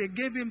ill, and they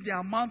gave him the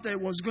amount that he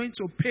was going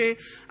to pay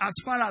as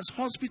far as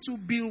hospital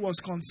bill was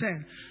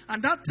concerned.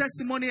 And that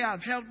testimony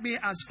have helped me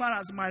as far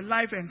as my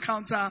life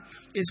encounter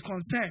is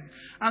concerned.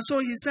 And so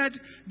he said,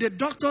 the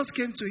doctors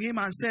came to him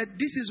and said,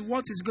 this is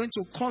what is going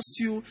to cost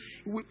you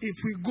if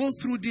we go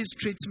through this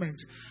treatment.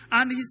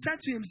 And he said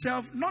to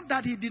himself, not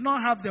that he did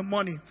not have the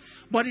money,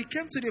 but he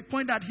came to the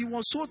point that he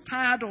was so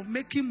tired of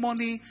making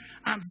money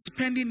and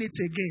spending it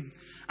again.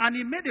 And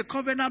he made a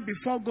covenant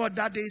before God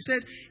that day. He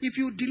said, if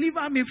you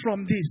deliver me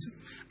from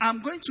this,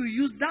 I'm going to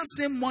use that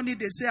same money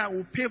they say I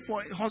will pay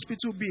for a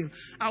hospital bill.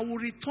 I will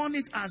return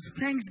it as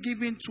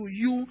thanksgiving to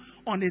you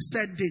on a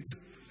set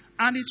date.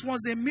 And it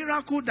was a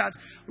miracle that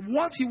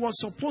what he was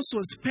supposed to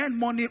spend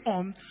money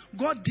on,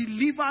 God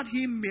delivered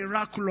him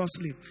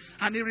miraculously.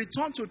 And he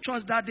returned to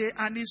church that day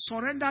and he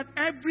surrendered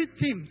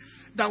everything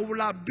that would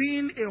have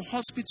been a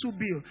hospital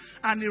bill,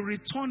 and he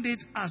returned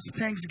it as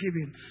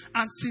thanksgiving.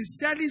 And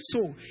sincerely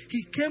so,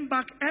 he came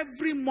back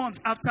every month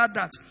after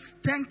that,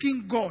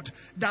 thanking God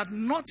that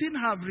nothing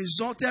have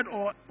resulted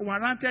or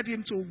warranted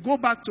him to go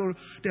back to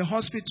the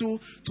hospital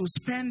to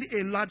spend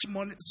a large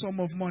sum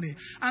of money.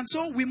 And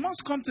so we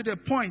must come to the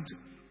point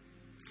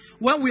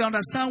when we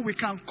understand, we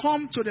can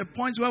come to the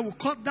point where we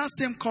cut that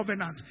same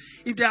covenant.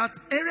 If there are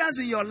areas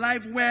in your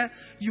life where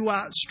you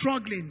are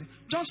struggling,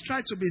 just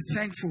try to be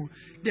thankful.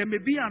 There may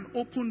be an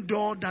open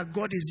door that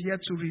God is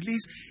yet to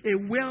release, a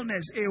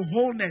wellness, a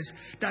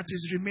wholeness that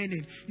is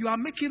remaining. You are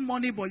making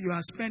money, but you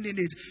are spending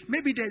it.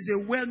 Maybe there's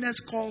a wellness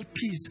called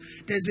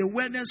peace. There's a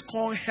wellness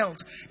called health.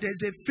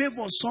 There's a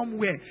favor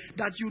somewhere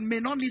that you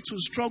may not need to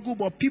struggle,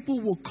 but people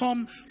will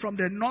come from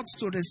the north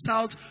to the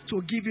south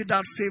to give you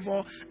that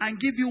favor and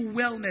give you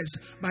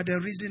wellness by the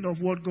reason of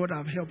what God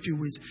have helped you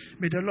with.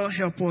 May the Lord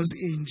help us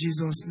in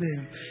Jesus'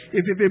 name.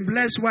 If you've been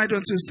blessed, why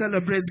don't you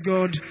celebrate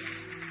God?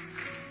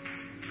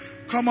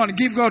 Come on,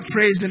 give God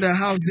praise in the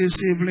house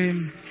this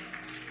evening.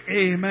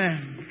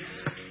 Amen.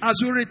 As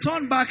we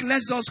return back,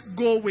 let's just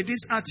go with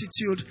this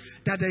attitude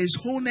that there is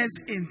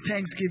wholeness in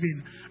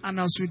thanksgiving. And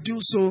as we do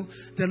so,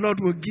 the Lord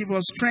will give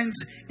us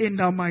strength in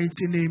the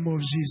mighty name of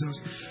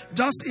Jesus.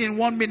 Just in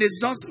 1 minute,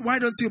 why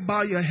don't you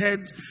bow your head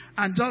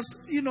and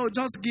just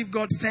give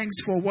God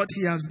thanks for what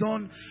he has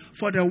done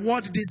for the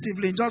word this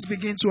evening. Just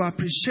begin to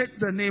appreciate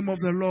the name of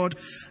the Lord.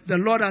 The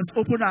Lord has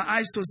opened our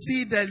eyes to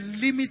see the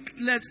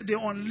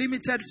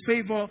unlimited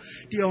favor,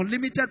 the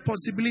unlimited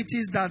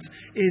possibilities that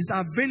is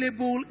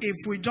available if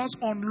we just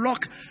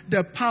unlock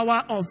the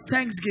power of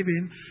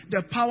thanksgiving,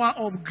 the power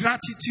of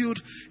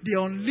gratitude,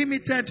 the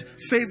unlimited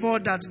favor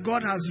that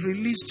God has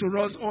released to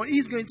us or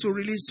is going to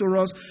release to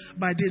us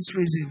by this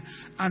reason.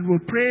 And we'll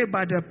pray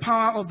by the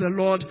power of the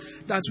Lord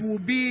that we'll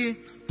be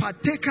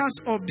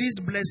partakers of these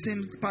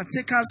blessings,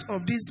 partakers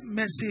of these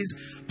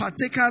mercies,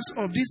 partakers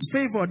of this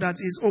favor that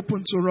is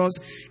open to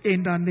us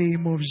in the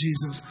name of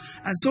Jesus.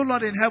 And so,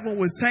 Lord in heaven,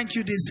 we thank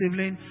you this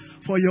evening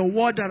for your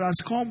word that has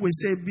come. We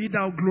say, be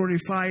thou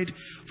glorified.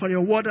 For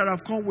your word that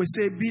have come, we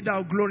say, be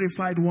thou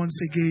glorified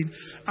once again.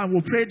 And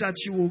we pray that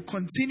you will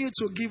continue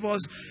to give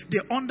us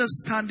the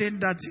understanding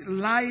that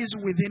lies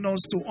within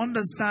us to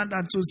understand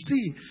and to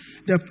see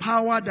the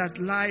power that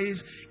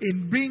lies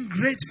in being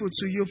grateful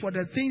to you for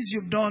the things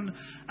you've done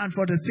and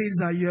for the things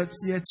that you're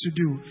yet to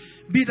do.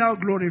 Be thou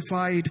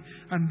glorified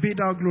and be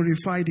thou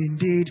glorified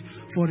indeed.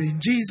 For in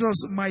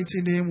Jesus'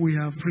 mighty name we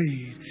have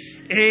prayed.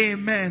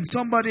 Amen.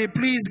 Somebody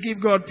please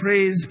give God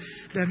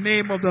praise. The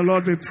name of the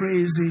Lord be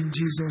praised in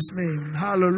Jesus' name. Hallelujah.